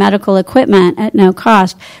to bring medical equipment at no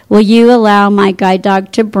cost. Will you allow my guide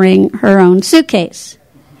dog to bring her own suitcase?"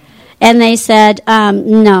 And they said,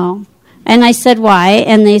 "No." And I said, "Why?"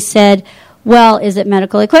 And they said, "Well, is it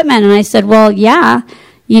medical equipment?" And I said, "Well, yeah.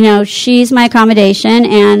 She's my accommodation."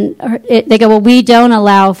 And they go, "Well, we don't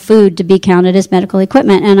allow food to be counted as medical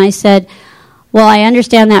equipment." And I said, "Well, I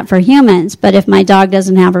understand that for humans, but if my dog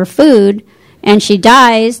doesn't have her food and she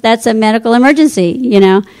dies, that's a medical emergency,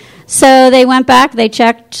 So they went back, they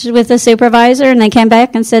checked with the supervisor, and they came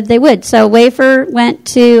back and said they would. So Wafer went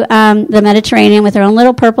to the Mediterranean with her own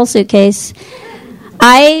little purple suitcase.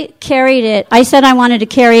 I carried it. I said I wanted to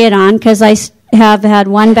carry it on because I have had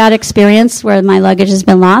one bad experience where my luggage has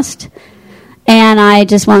been lost, and I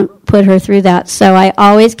just won't put her through that. So I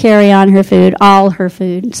always carry on her food, all her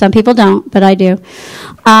food. Some people don't, but I do.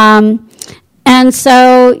 And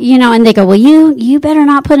so, and they go, well, you better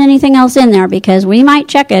not put anything else in there because we might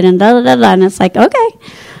check it and da-da-da-da. And it's like, okay,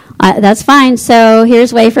 that's fine. So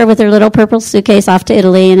here's Wafer with her little purple suitcase off to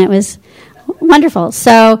Italy, and it was wonderful.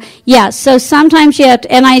 So, so sometimes you have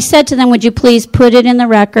to, and I said to them, would you please put it in the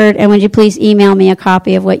record, and would you please email me a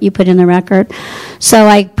copy of what you put in the record? So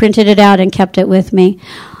I printed it out and kept it with me.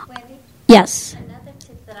 Wendy? Yes. Another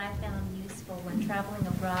tip that I found useful when traveling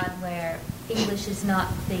abroad where English is not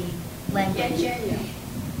the language.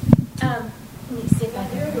 Let me see if I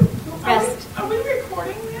can rest. Are we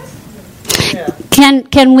recording this? Yeah.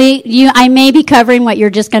 Can we, I may be covering what you're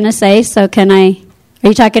just going to say, so are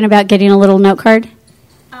you talking about getting a little note card?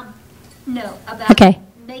 No, about Okay.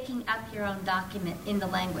 making up your own document in the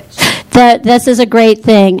language. This is a great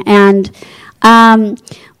thing. And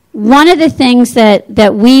one of the things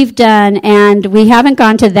that we've done, and we haven't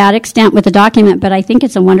gone to that extent with the document, but I think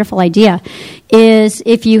it's a wonderful idea, is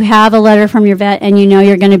if you have a letter from your vet and you know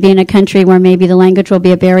you're going to be in a country where maybe the language will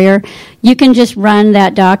be a barrier, you can just run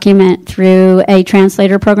that document through a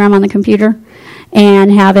translator program on the computer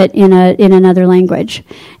and have it in another language.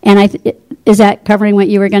 And is that covering what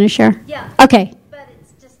you were going to share? Yeah. Okay. But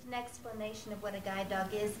it's just an explanation of what a guide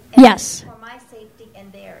dog is. And Yes. for my safety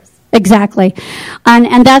and theirs. Exactly.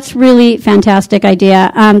 And that's really fantastic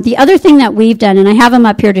idea. The other thing that we've done, and I have them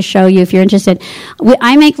up here to show you if you're interested,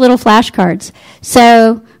 I make little flashcards.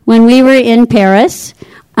 So when we were in Paris,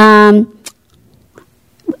 I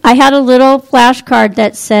had a little flashcard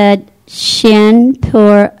that said, Chien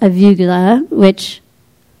pour aveugle, which,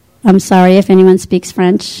 I'm sorry if anyone speaks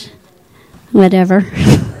French, whatever.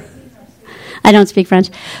 I don't speak French.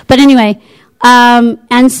 But anyway,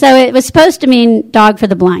 and so it was supposed to mean dog for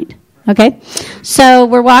the blind, okay? So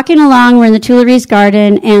we're walking along, we're in the Tuileries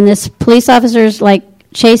garden, and this police officer's like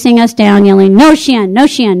chasing us down, yelling, no chien, no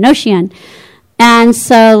chien, no chien. And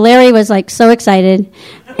so Larry was like so excited,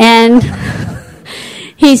 and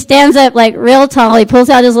he stands up like real tall. He pulls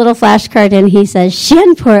out his little flashcard and he says,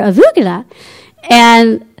 Chien pour aveugle.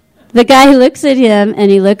 And the guy looks at him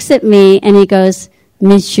and he looks at me and he goes,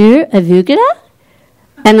 Monsieur aveugle?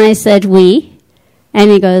 And I said, oui.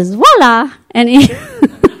 And he goes, voila. And he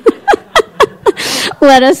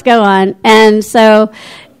let us go on. And so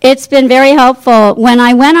it's been very helpful. When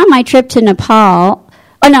I went on my trip to Nepal,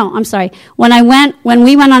 when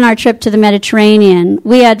we went on our trip to the Mediterranean,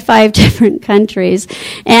 we had 5 different countries.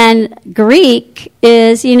 And Greek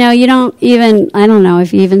is, you don't even, I don't know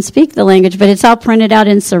if you even speak the language, but it's all printed out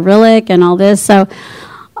in Cyrillic and all this. So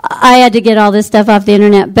I had to get all this stuff off the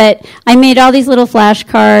internet. But I made all these little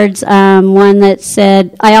flashcards, one that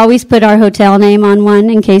said, I always put our hotel name on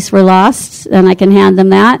one in case we're lost, and I can hand them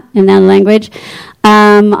that in that language.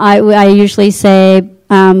 I usually say,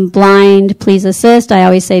 blind, please assist. I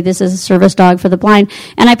always say this is a service dog for the blind.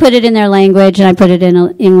 And I put it in their language, and I put it in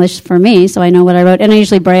English for me, so I know what I wrote. And I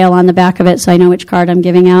usually braille on the back of it, so I know which card I'm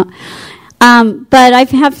giving out. But I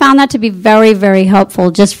have found that to be very, very helpful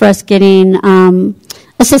just for us getting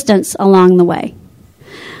assistance along the way.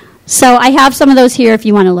 So I have some of those here if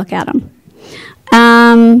you want to look at them.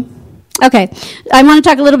 Okay. I want to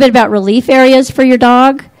talk a little bit about relief areas for your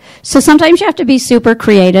dog. So sometimes you have to be super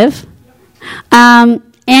creative. And,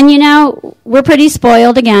 we're pretty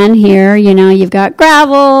spoiled again here. You've got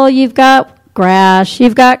gravel, you've got grass,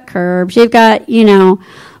 you've got curbs, you've got,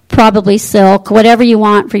 probably silk, whatever you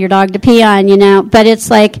want for your dog to pee on, But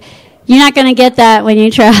it's like, you're not going to get that when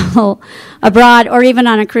you travel abroad or even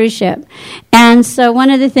on a cruise ship. And so one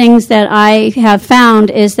of the things that I have found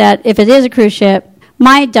is that if it is a cruise ship,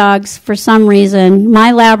 my dogs, for some reason,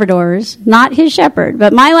 my Labradors, not his shepherd,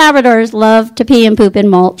 but my Labradors love to pee and poop in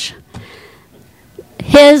mulch.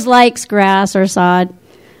 His likes grass or sod.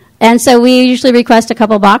 And so we usually request a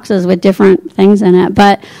couple boxes with different things in it.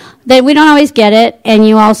 But we don't always get it, and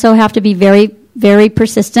you also have to be very, very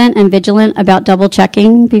persistent and vigilant about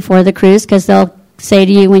double-checking before the cruise, because they'll say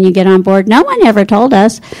to you when you get on board, no one ever told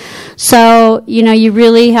us. So, you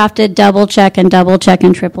really have to double-check and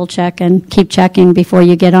triple-check and keep checking before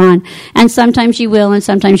you get on. And sometimes you will, and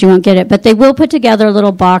sometimes you won't get it. But they will put together a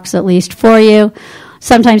little box at least for you.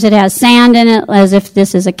 Sometimes it has sand in it, as if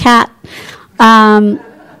this is a cat.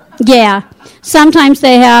 Yeah. Sometimes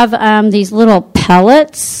they have these little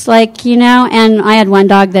pellets, and I had one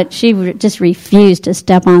dog that she just refused to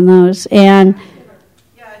step on those. And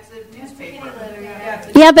it's a newspaper.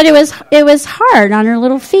 yeah, but it was hard on her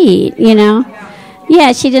little feet,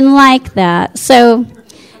 Yeah, she didn't like that. So,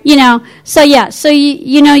 so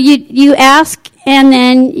you ask and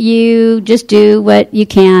then you just do what you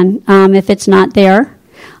can if it's not there.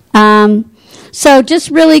 So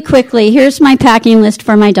just really quickly, here's my packing list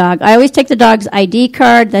for my dog. I always take the dog's ID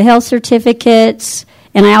card, the health certificates,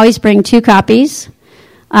 and I always bring 2 copies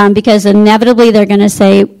because inevitably they're going to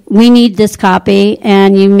say, we need this copy,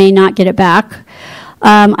 and you may not get it back.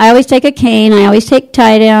 I always take a cane. I always take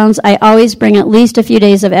tie-downs. I always bring at least a few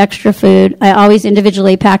days of extra food. I always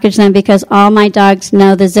individually package them because all my dogs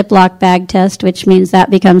know the Ziploc bag test, which means that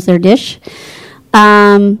becomes their dish.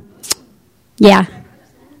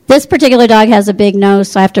 This particular dog has a big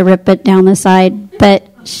nose, so I have to rip it down the side. But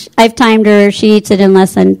I've timed her. She eats it in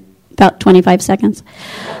less than about 25 seconds.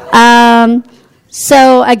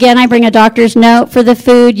 So, again, I bring a doctor's note for the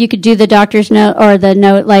food. You could do the doctor's note or the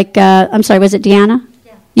note I'm sorry, was it Deanna?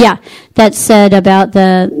 Yeah, that said about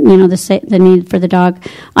the need for the dog.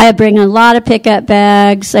 I bring a lot of pickup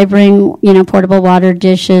bags. I bring, portable water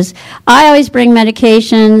dishes. I always bring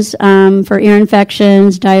medications for ear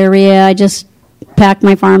infections, diarrhea. I just pack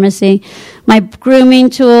my pharmacy. My grooming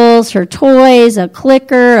tools, her toys, a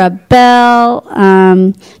clicker, a bell,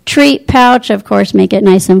 treat pouch, of course, make it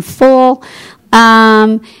nice and full.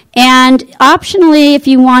 And optionally, if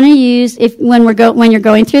you want to use, when you're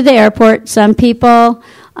going through the airport, some people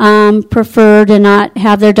prefer to not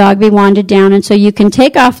have their dog be wanded down, and so you can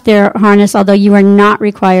take off their harness, although you are not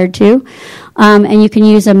required to, and you can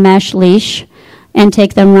use a mesh leash and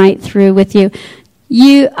take them right through with you.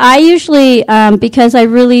 I usually, because I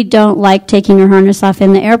really don't like taking her harness off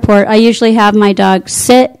in the airport, I usually have my dog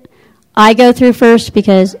sit. I go through first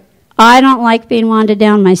because I don't like being wanded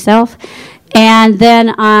down myself. And then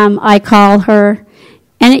I call her.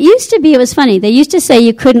 And it was funny. They used to say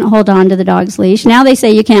you couldn't hold on to the dog's leash. Now they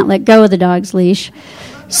say you can't let go of the dog's leash.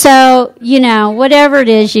 So, whatever it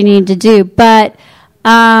is you need to do. But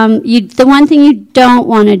the one thing you don't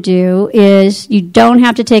want to do is you don't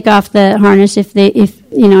have to take off the harness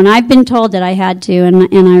and I've been told that I had to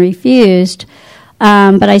and I refused.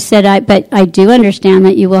 But I said, but I do understand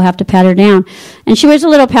that you will have to pat her down. And she wears a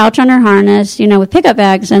little pouch on her harness, with pickup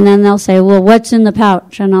bags, and then they'll say, well, what's in the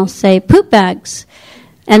pouch? And I'll say, poop bags.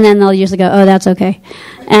 And then they'll usually go, oh, that's okay.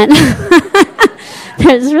 And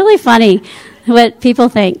it's really funny what people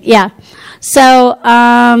think. Yeah. So,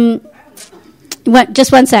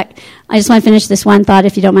 just one sec. I just want to finish this one thought,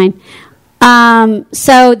 if you don't mind.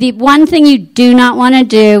 So the one thing you do not want to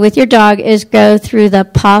do with your dog is go through the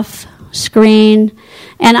puff screen,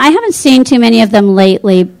 and I haven't seen too many of them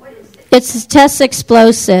lately. It's test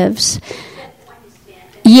explosives.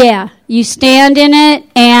 Yeah, you stand in it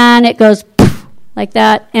and it goes poof, like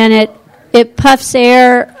that, and it puffs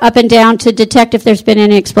air up and down to detect if there's been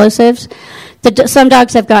any explosives. Some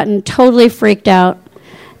dogs have gotten totally freaked out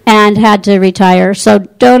and had to retire, so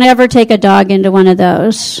don't ever take a dog into one of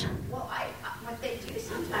those. Well, what they do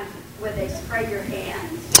sometimes where they spray your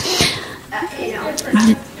hands,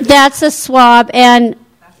 That's a swab, and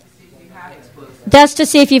that's to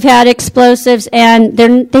see if you've had explosives, and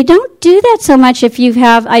they don't do that so much if you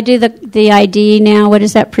have. I do the ID now. What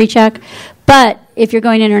is that, pre-check? But if you're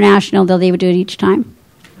going international, they would do it each time.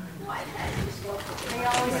 they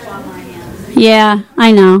always swab my hands. Yeah,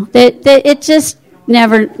 I know. It just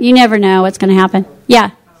you never know what's going to happen.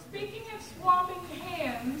 Yeah. Speaking of swabbing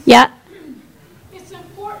hands, Yeah. it's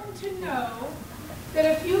important to know that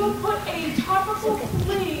if you put a topical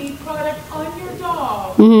flea product on your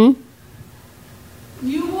dog, Mm-hmm.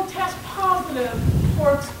 you will test positive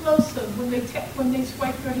for explosive when they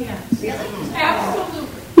swipe your hands. Really?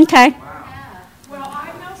 Absolutely. Okay. Well,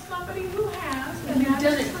 I know somebody who has, and You've that's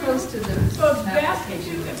done it true. close to the So it's best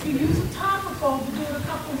application. if you use a topical to do it a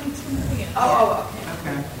couple weeks in advance.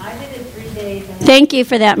 Okay. I did it 3 days. Thank you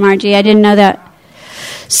for that, Margie. I didn't know that.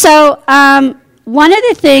 So, one of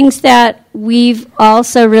the things that we've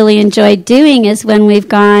also really enjoyed doing is when we've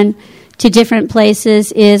gone to different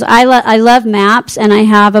places is I love maps, and I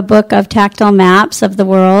have a book of tactile maps of the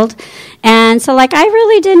world. And so, I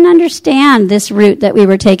really didn't understand this route that we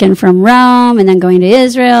were taking from Rome and then going to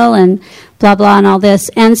Israel and blah, blah, and all this.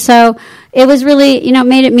 And so it was really,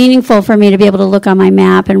 made it meaningful for me to be able to look on my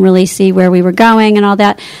map and really see where we were going and all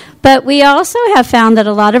that. But we also have found that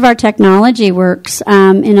a lot of our technology works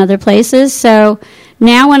in other places. So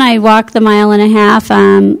now when I walk the 1.5 miles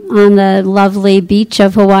on the lovely beach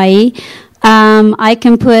of Hawaii, I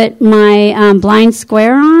can put my blind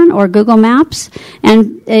square on or Google Maps,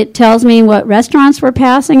 and it tells me what restaurants we're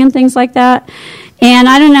passing and things like that. And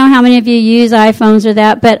I don't know how many of you use iPhones or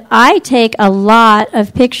that, but I take a lot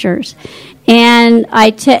of pictures. And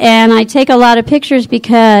I take a lot of pictures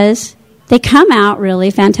because they come out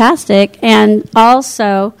really fantastic. And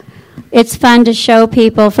also, it's fun to show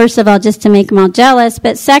people, first of all, just to make them all jealous.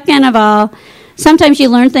 But second of all, sometimes you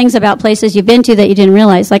learn things about places you've been to that you didn't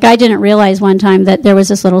realize. Like I didn't realize one time that there was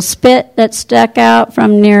this little spit that stuck out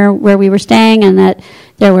from near where we were staying, and that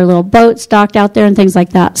there were little boats docked out there and things like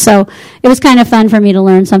that. So it was kind of fun for me to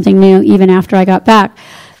learn something new even after I got back.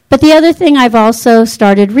 But the other thing I've also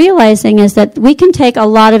started realizing is that we can take a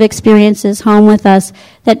lot of experiences home with us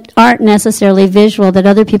that aren't necessarily visual, that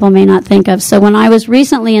other people may not think of. So when I was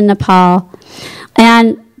recently in Nepal,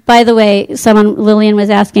 and by the way, Lillian was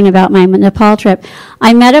asking about my Nepal trip.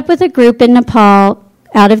 I met up with a group in Nepal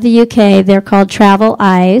out of the UK. They're called Travel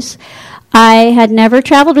Eyes. I had never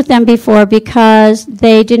traveled with them before because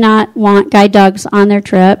they do not want guide dogs on their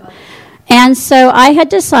trip. And so I had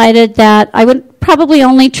decided that I would probably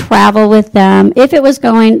only travel with them if it was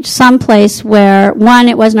going someplace where, one,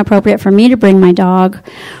 it wasn't appropriate for me to bring my dog,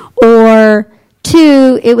 or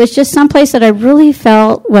two, it was just someplace that I really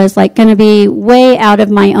felt was like going to be way out of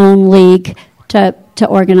my own league to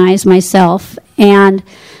organize myself. And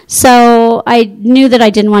so I knew that I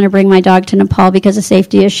didn't want to bring my dog to Nepal because of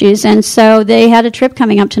safety issues. And so they had a trip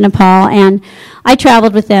coming up to Nepal, and I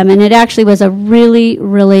traveled with them, and it actually was a really,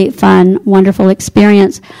 really fun, wonderful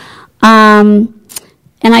experience. And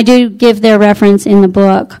I do give their reference in the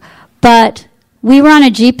book. But we were on a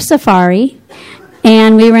Jeep safari,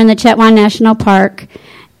 and we were in the Chetwan National Park,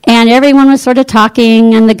 and everyone was sort of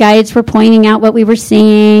talking, and the guides were pointing out what we were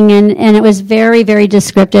seeing, and it was very, very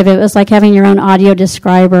descriptive. It was like having your own audio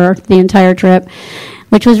describer the entire trip,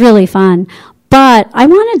 which was really fun. But I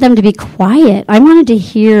wanted them to be quiet. I wanted to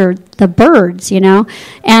hear the birds,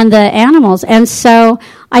 and the animals. And so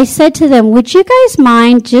I said to them, would you guys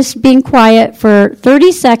mind just being quiet for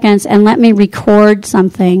 30 seconds and let me record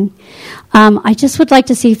something? I just would like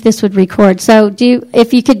to see if this would record. So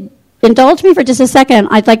if you could indulge me for just a second,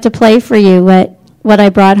 I'd like to play for you what I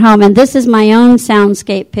brought home. And this is my own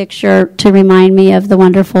soundscape picture to remind me of the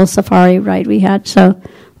wonderful safari ride we had. So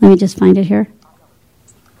let me just find it here.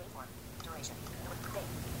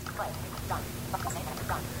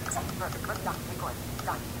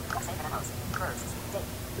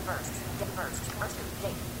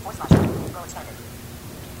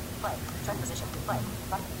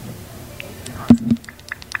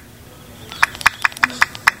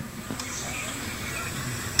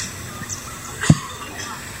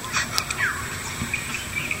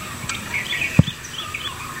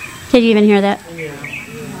 Did you even hear that? Yeah.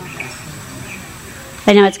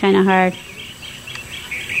 I know it's kind of hard.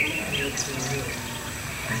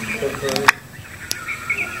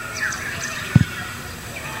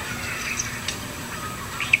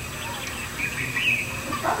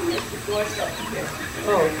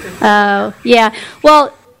 Oh, yeah.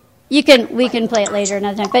 Well, we can play it later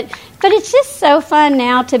another time. But it's just so fun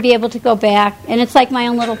now to be able to go back, and it's like my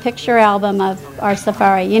own little picture album of our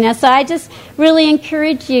safari, So I just really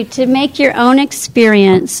encourage you to make your own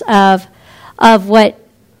experience of what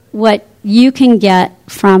you can get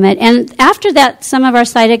from it. And after that, some of our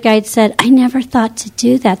sighted guides said, I never thought to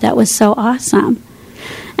do that. That was so awesome.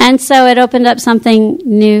 And so it opened up something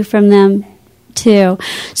new from them too.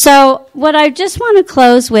 So what I just want to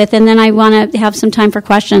close with, and then I want to have some time for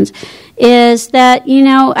questions, is that,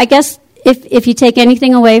 I guess if you take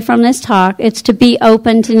anything away from this talk, it's to be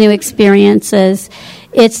open to new experiences.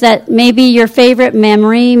 It's that maybe your favorite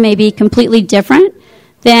memory may be completely different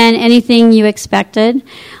than anything you expected.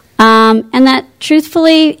 And that,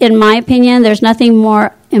 truthfully, in my opinion, there's nothing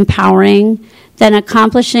more empowering than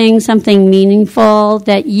accomplishing something meaningful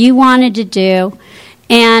that you wanted to do,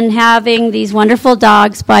 and having these wonderful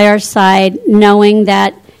dogs by our side, knowing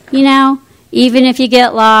that, even if you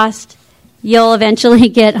get lost, you'll eventually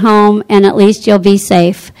get home, and at least you'll be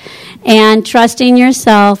safe. And trusting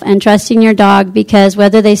yourself and trusting your dog, because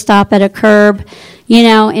whether they stop at a curb,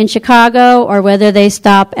 in Chicago, or whether they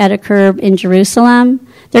stop at a curb in Jerusalem,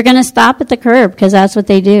 they're going to stop at the curb because that's what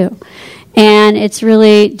they do. And it's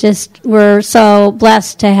really just, we're so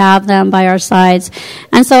blessed to have them by our sides.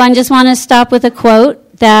 And so I just want to stop with a quote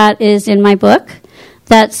that is in my book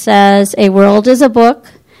that says, "A world is a book,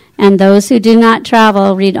 and those who do not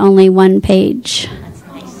travel read only one page."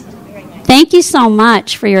 Thank you so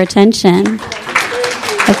much for your attention.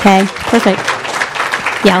 Okay, perfect.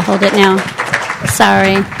 Yeah, I'll hold it now.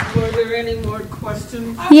 Sorry. Were there any more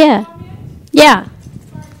questions? Yeah.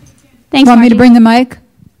 Thanks, Want me to Marty. bring the mic?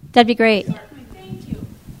 That'd be great. Thank you.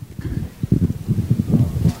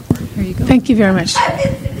 Here you go. Thank you very much.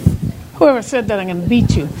 Whoever said that, I'm going to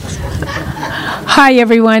beat you. Hi,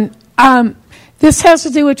 everyone. This has to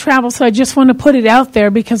do with travel, so I just want to put it out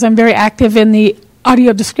there because I'm very active in the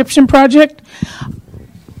audio description project.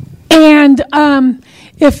 And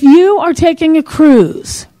if you are taking a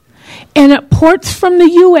cruise and it ports from the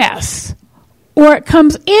U.S. or it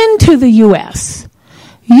comes into the U.S.,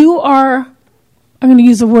 you are, I'm going to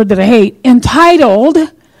use a word that I hate, entitled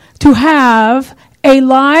to have a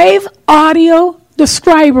live audio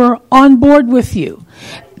describer on board with you.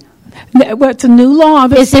 It's a new law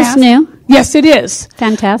that's Is this passed. new? Yes, it is.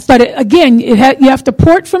 Fantastic. But you have to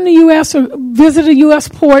port from the U.S. or visit a U.S.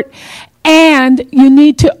 port, and you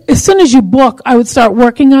need to, as soon as you book, I would start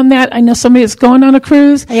working on that. I know somebody that's going on a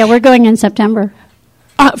cruise. Yeah, we're going in September.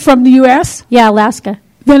 From the U.S.? Yeah, Alaska.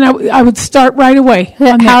 Then I would start right away.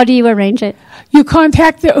 on How that. do you arrange it? You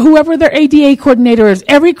contact whoever their ADA coordinator is.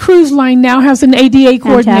 Every cruise line now has an ADA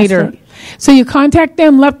coordinator. Fantastic. So you contact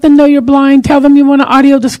them, let them know you're blind, tell them you want an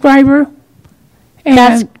audio describer.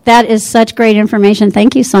 And That is such great information.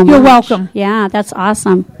 Thank you so much. You're welcome. Yeah, that's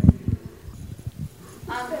awesome.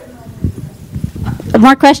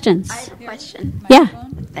 More questions? I have a question. Yeah.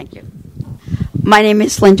 Thank you. My name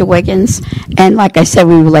is Linda Wiggins, and like I said,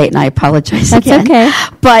 we were late, and I apologize That's again. okay.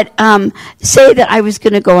 But say that I was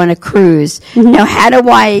going to go on a cruise. Mm-hmm. Now, how do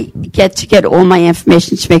I get all my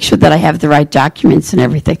information to make sure that I have the right documents and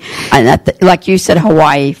everything? And like you said,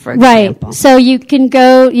 Hawaii, for example. Right. So you can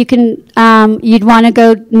go. You'd want to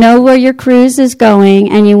go know where your cruise is going,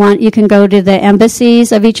 and you can go to the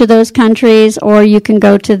embassies of each of those countries, or you can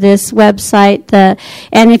go to this website.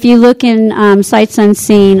 And if you look in Sights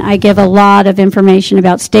Unseen, I give a lot of information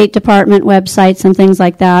about State Department websites and things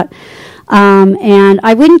like that. And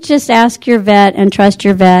I wouldn't just ask your vet and trust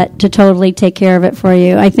your vet to totally take care of it for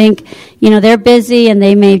you. I think, they're busy and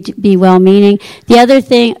they may be well-meaning. The other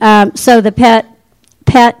thing, so the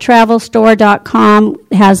pettravelstore.com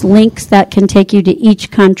has links that can take you to each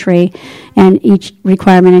country and each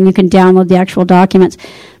requirement, and you can download the actual documents.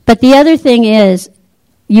 But the other thing is,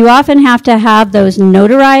 you often have to have those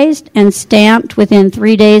notarized and stamped within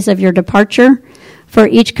 3 days of your departure for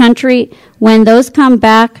each country. When those come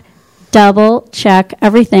back, double check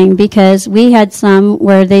everything, because we had some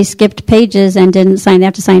where they skipped pages and didn't sign. They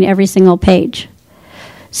have to sign every single page.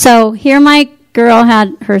 So here my girl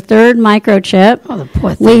had her third microchip. Oh, the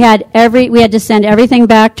poor thing. We had to send everything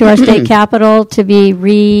back to our state capital to be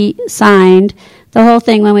re-signed. The whole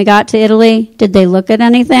thing, when we got to Italy, did they look at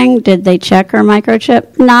anything? Did they check her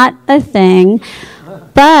microchip? Not a thing.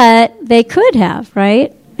 But they could have,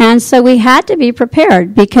 right? And so we had to be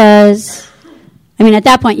prepared because, at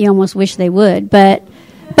that point you almost wish they would. But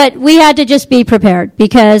we had to just be prepared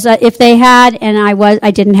because if they had and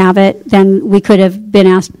I didn't have it, then we could have been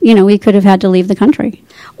asked, we could have had to leave the country.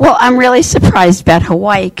 Well, I'm really surprised about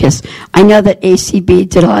Hawaii because I know that ACB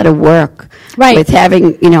did a lot of work with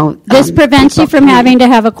having, This prevents you from having to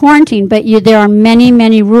have a quarantine, but there are many,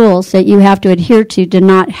 many rules that you have to adhere to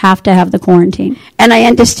not have to have the quarantine. And I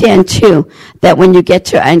understand, too, that when you get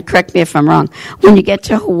to, and correct me if I'm wrong, when you get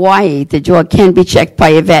to Hawaii, the dog can be checked by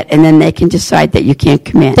a vet, and then they can decide that you can't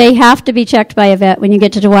come in. They have to be checked by a vet when you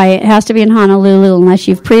get to Hawaii. It has to be in Honolulu unless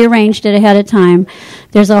you've prearranged it ahead of time.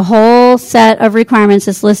 There's a whole set of requirements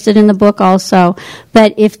that's listed in the book also.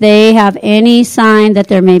 But if they have any sign that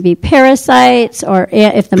there may be parasites or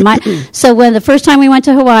if so when the first time we went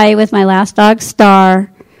to Hawaii with my last dog,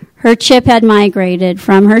 Star, her chip had migrated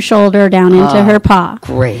from her shoulder down into her paw.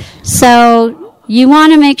 Great. So you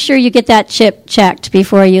want to make sure you get that chip checked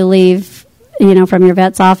before you leave, from your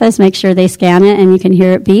vet's office. Make sure they scan it and you can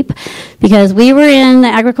hear it beep. Because we were in the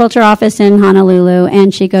agriculture office in Honolulu,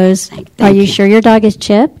 and she goes, "Are you sure your dog is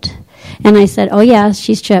chipped?" And I said, "Oh, yeah,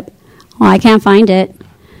 she's chipped." "Well, I can't find it."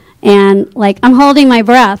 And, I'm holding my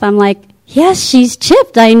breath. I'm like, "Yes, she's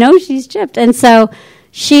chipped. I know she's chipped." And so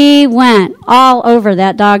she went all over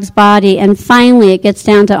that dog's body, and finally it gets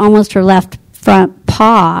down to almost her left front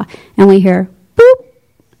paw, and we hear,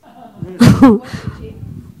 boop.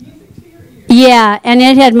 Yeah, and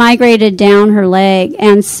it had migrated down her leg,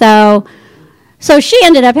 and so she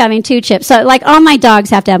ended up having 2 chips. So, all my dogs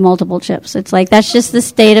have to have multiple chips. It's that's just the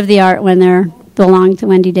state of the art when they're belong to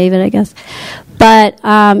Wendy David, I guess. But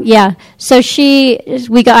so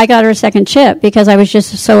I got her a second chip because I was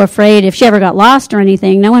just so afraid if she ever got lost or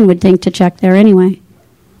anything, no one would think to check there anyway.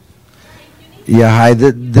 Yeah, hi.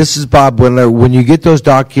 This is Bob Windler. When you get those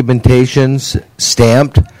documentations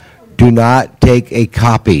stamped, do not take a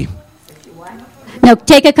copy. No,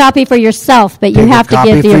 take a copy for yourself, but you Take have a to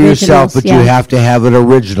copy give the for originals. yourself, but yeah. you have to have it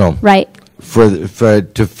original Right,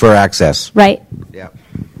 for access. right. Yeah.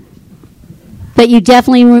 But you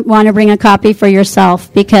definitely want to bring a copy for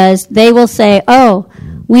yourself because they will say, oh,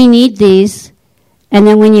 we need these. And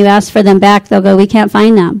then when you ask for them back, they'll go, we can't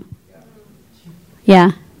find them.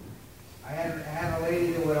 Yeah. I had a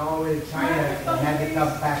lady that went all the way to China and had to come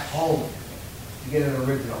back home to get an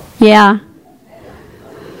original. Yeah.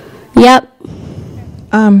 Yep.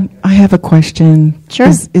 I have a question. Sure.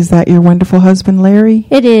 Is that your wonderful husband, Larry?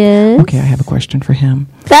 It is. Okay, I have a question for him.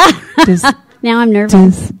 Now I'm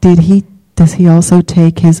nervous. Does he also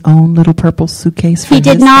take his own little purple suitcase for He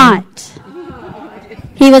did his not.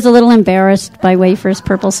 He was a little embarrassed by Wafer's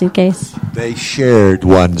purple suitcase. They shared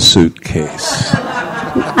one suitcase.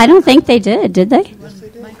 I don't think they did they?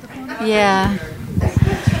 Yeah.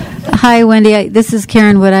 Hi, Wendy. This is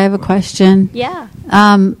Karen Wood. I have a question. Yeah.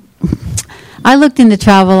 I looked into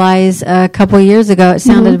Travel Eyes a couple years ago. It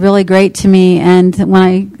sounded really great to me. And when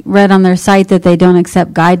I read on their site that they don't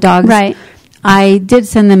accept guide dogs, Right. I did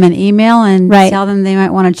send them an email and tell them they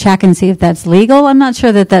might want to check and see if that's legal. I'm not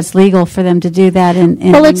sure that that's legal for them to do that in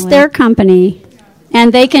Well, it's England. their company,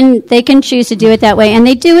 and they can choose to do it that way. And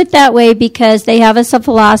they do it that way because they have a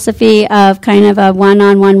philosophy of kind of a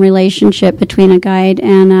one-on-one relationship between a guide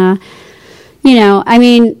and, I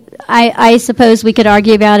mean, I suppose we could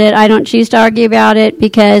argue about it. I don't choose to argue about it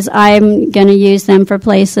because I'm going to use them for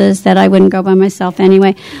places that I wouldn't go by myself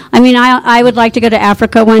anyway. I mean, I would like to go to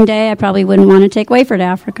Africa one day. I probably wouldn't want to take Wafer to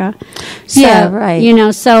Africa. So, Yeah,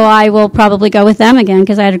 right. So I will probably go with them again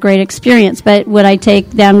because I had a great experience. But would I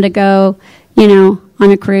take them to go, on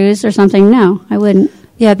a cruise or something? No, I wouldn't.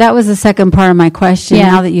 Yeah, that was the second part of my question.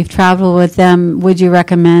 Yeah. Now that you've traveled with them, would you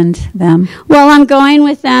recommend them? Well, I'm going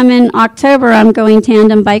with them in October. I'm going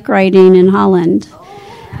tandem bike riding in Holland.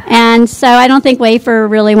 And so I don't think Wafer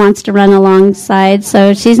really wants to run alongside,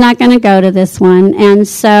 so she's not going to go to this one. And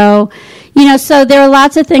so, so there are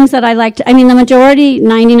lots of things that I like to, the majority,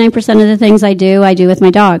 99% of the things I do with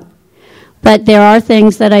my dog. But there are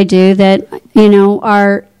things that I do that,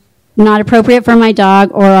 are not appropriate for my dog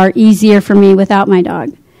or are easier for me without my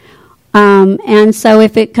dog. And so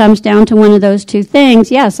if it comes down to one of those two things,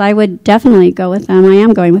 yes, I would definitely go with them. I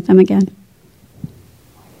am going with them again.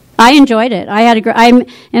 I enjoyed it. I'm,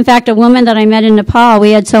 in fact, a woman that I met in Nepal,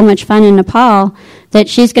 we had so much fun in Nepal that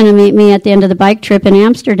she's going to meet me at the end of the bike trip in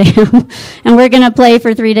Amsterdam. And we're going to play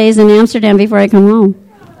for 3 days in Amsterdam before I come home.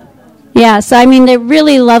 Yeah, so they're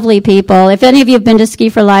really lovely people. If any of you have been to Ski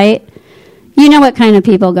for Light, you know what kind of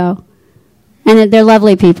people go. And they're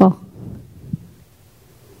lovely people.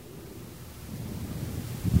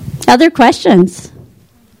 Other questions?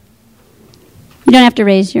 You don't have to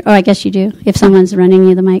raise your... Oh, I guess you do, if someone's running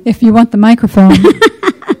you the mic. If you want the microphone.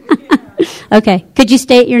 Okay. Could you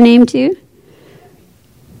state your name, too?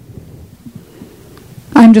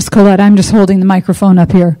 I'm just Colette. I'm just holding the microphone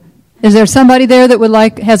up here. Is there somebody there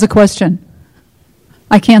that has a question?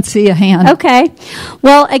 I can't see a hand. Okay.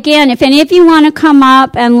 Well, again, if any of you want to come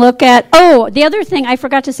up and look at... Oh, the other thing, I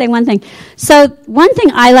forgot to say one thing. So one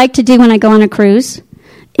thing I like to do when I go on a cruise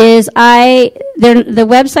is the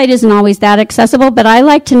website isn't always that accessible, but I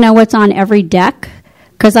like to know what's on every deck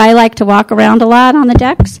because I like to walk around a lot on the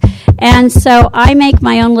decks. And so I make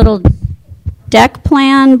my own little deck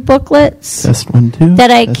plan booklets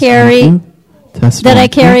that I carry... that I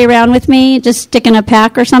carry around with me, just stick in a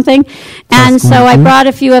pack or something. And so I brought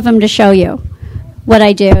a few of them to show you what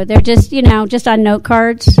I do. They're just, just on note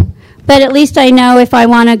cards. But at least I know if I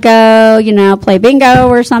want to go, play bingo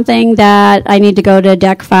or something, that I need to go to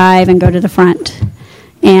deck 5 and go to the front.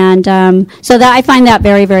 And so that I find that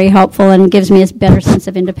very, very helpful and gives me a better sense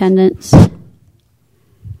of independence.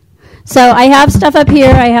 So I have stuff up here.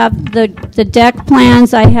 I have the deck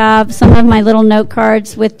plans. I have some of my little note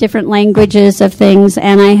cards with different languages of things,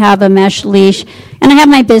 and I have a mesh leash. And I have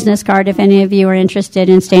my business card if any of you are interested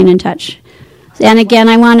in staying in touch. And again,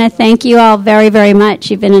 I want to thank you all very, very much.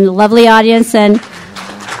 You've been a lovely audience, and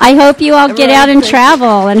I hope you all get out and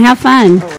travel and have fun.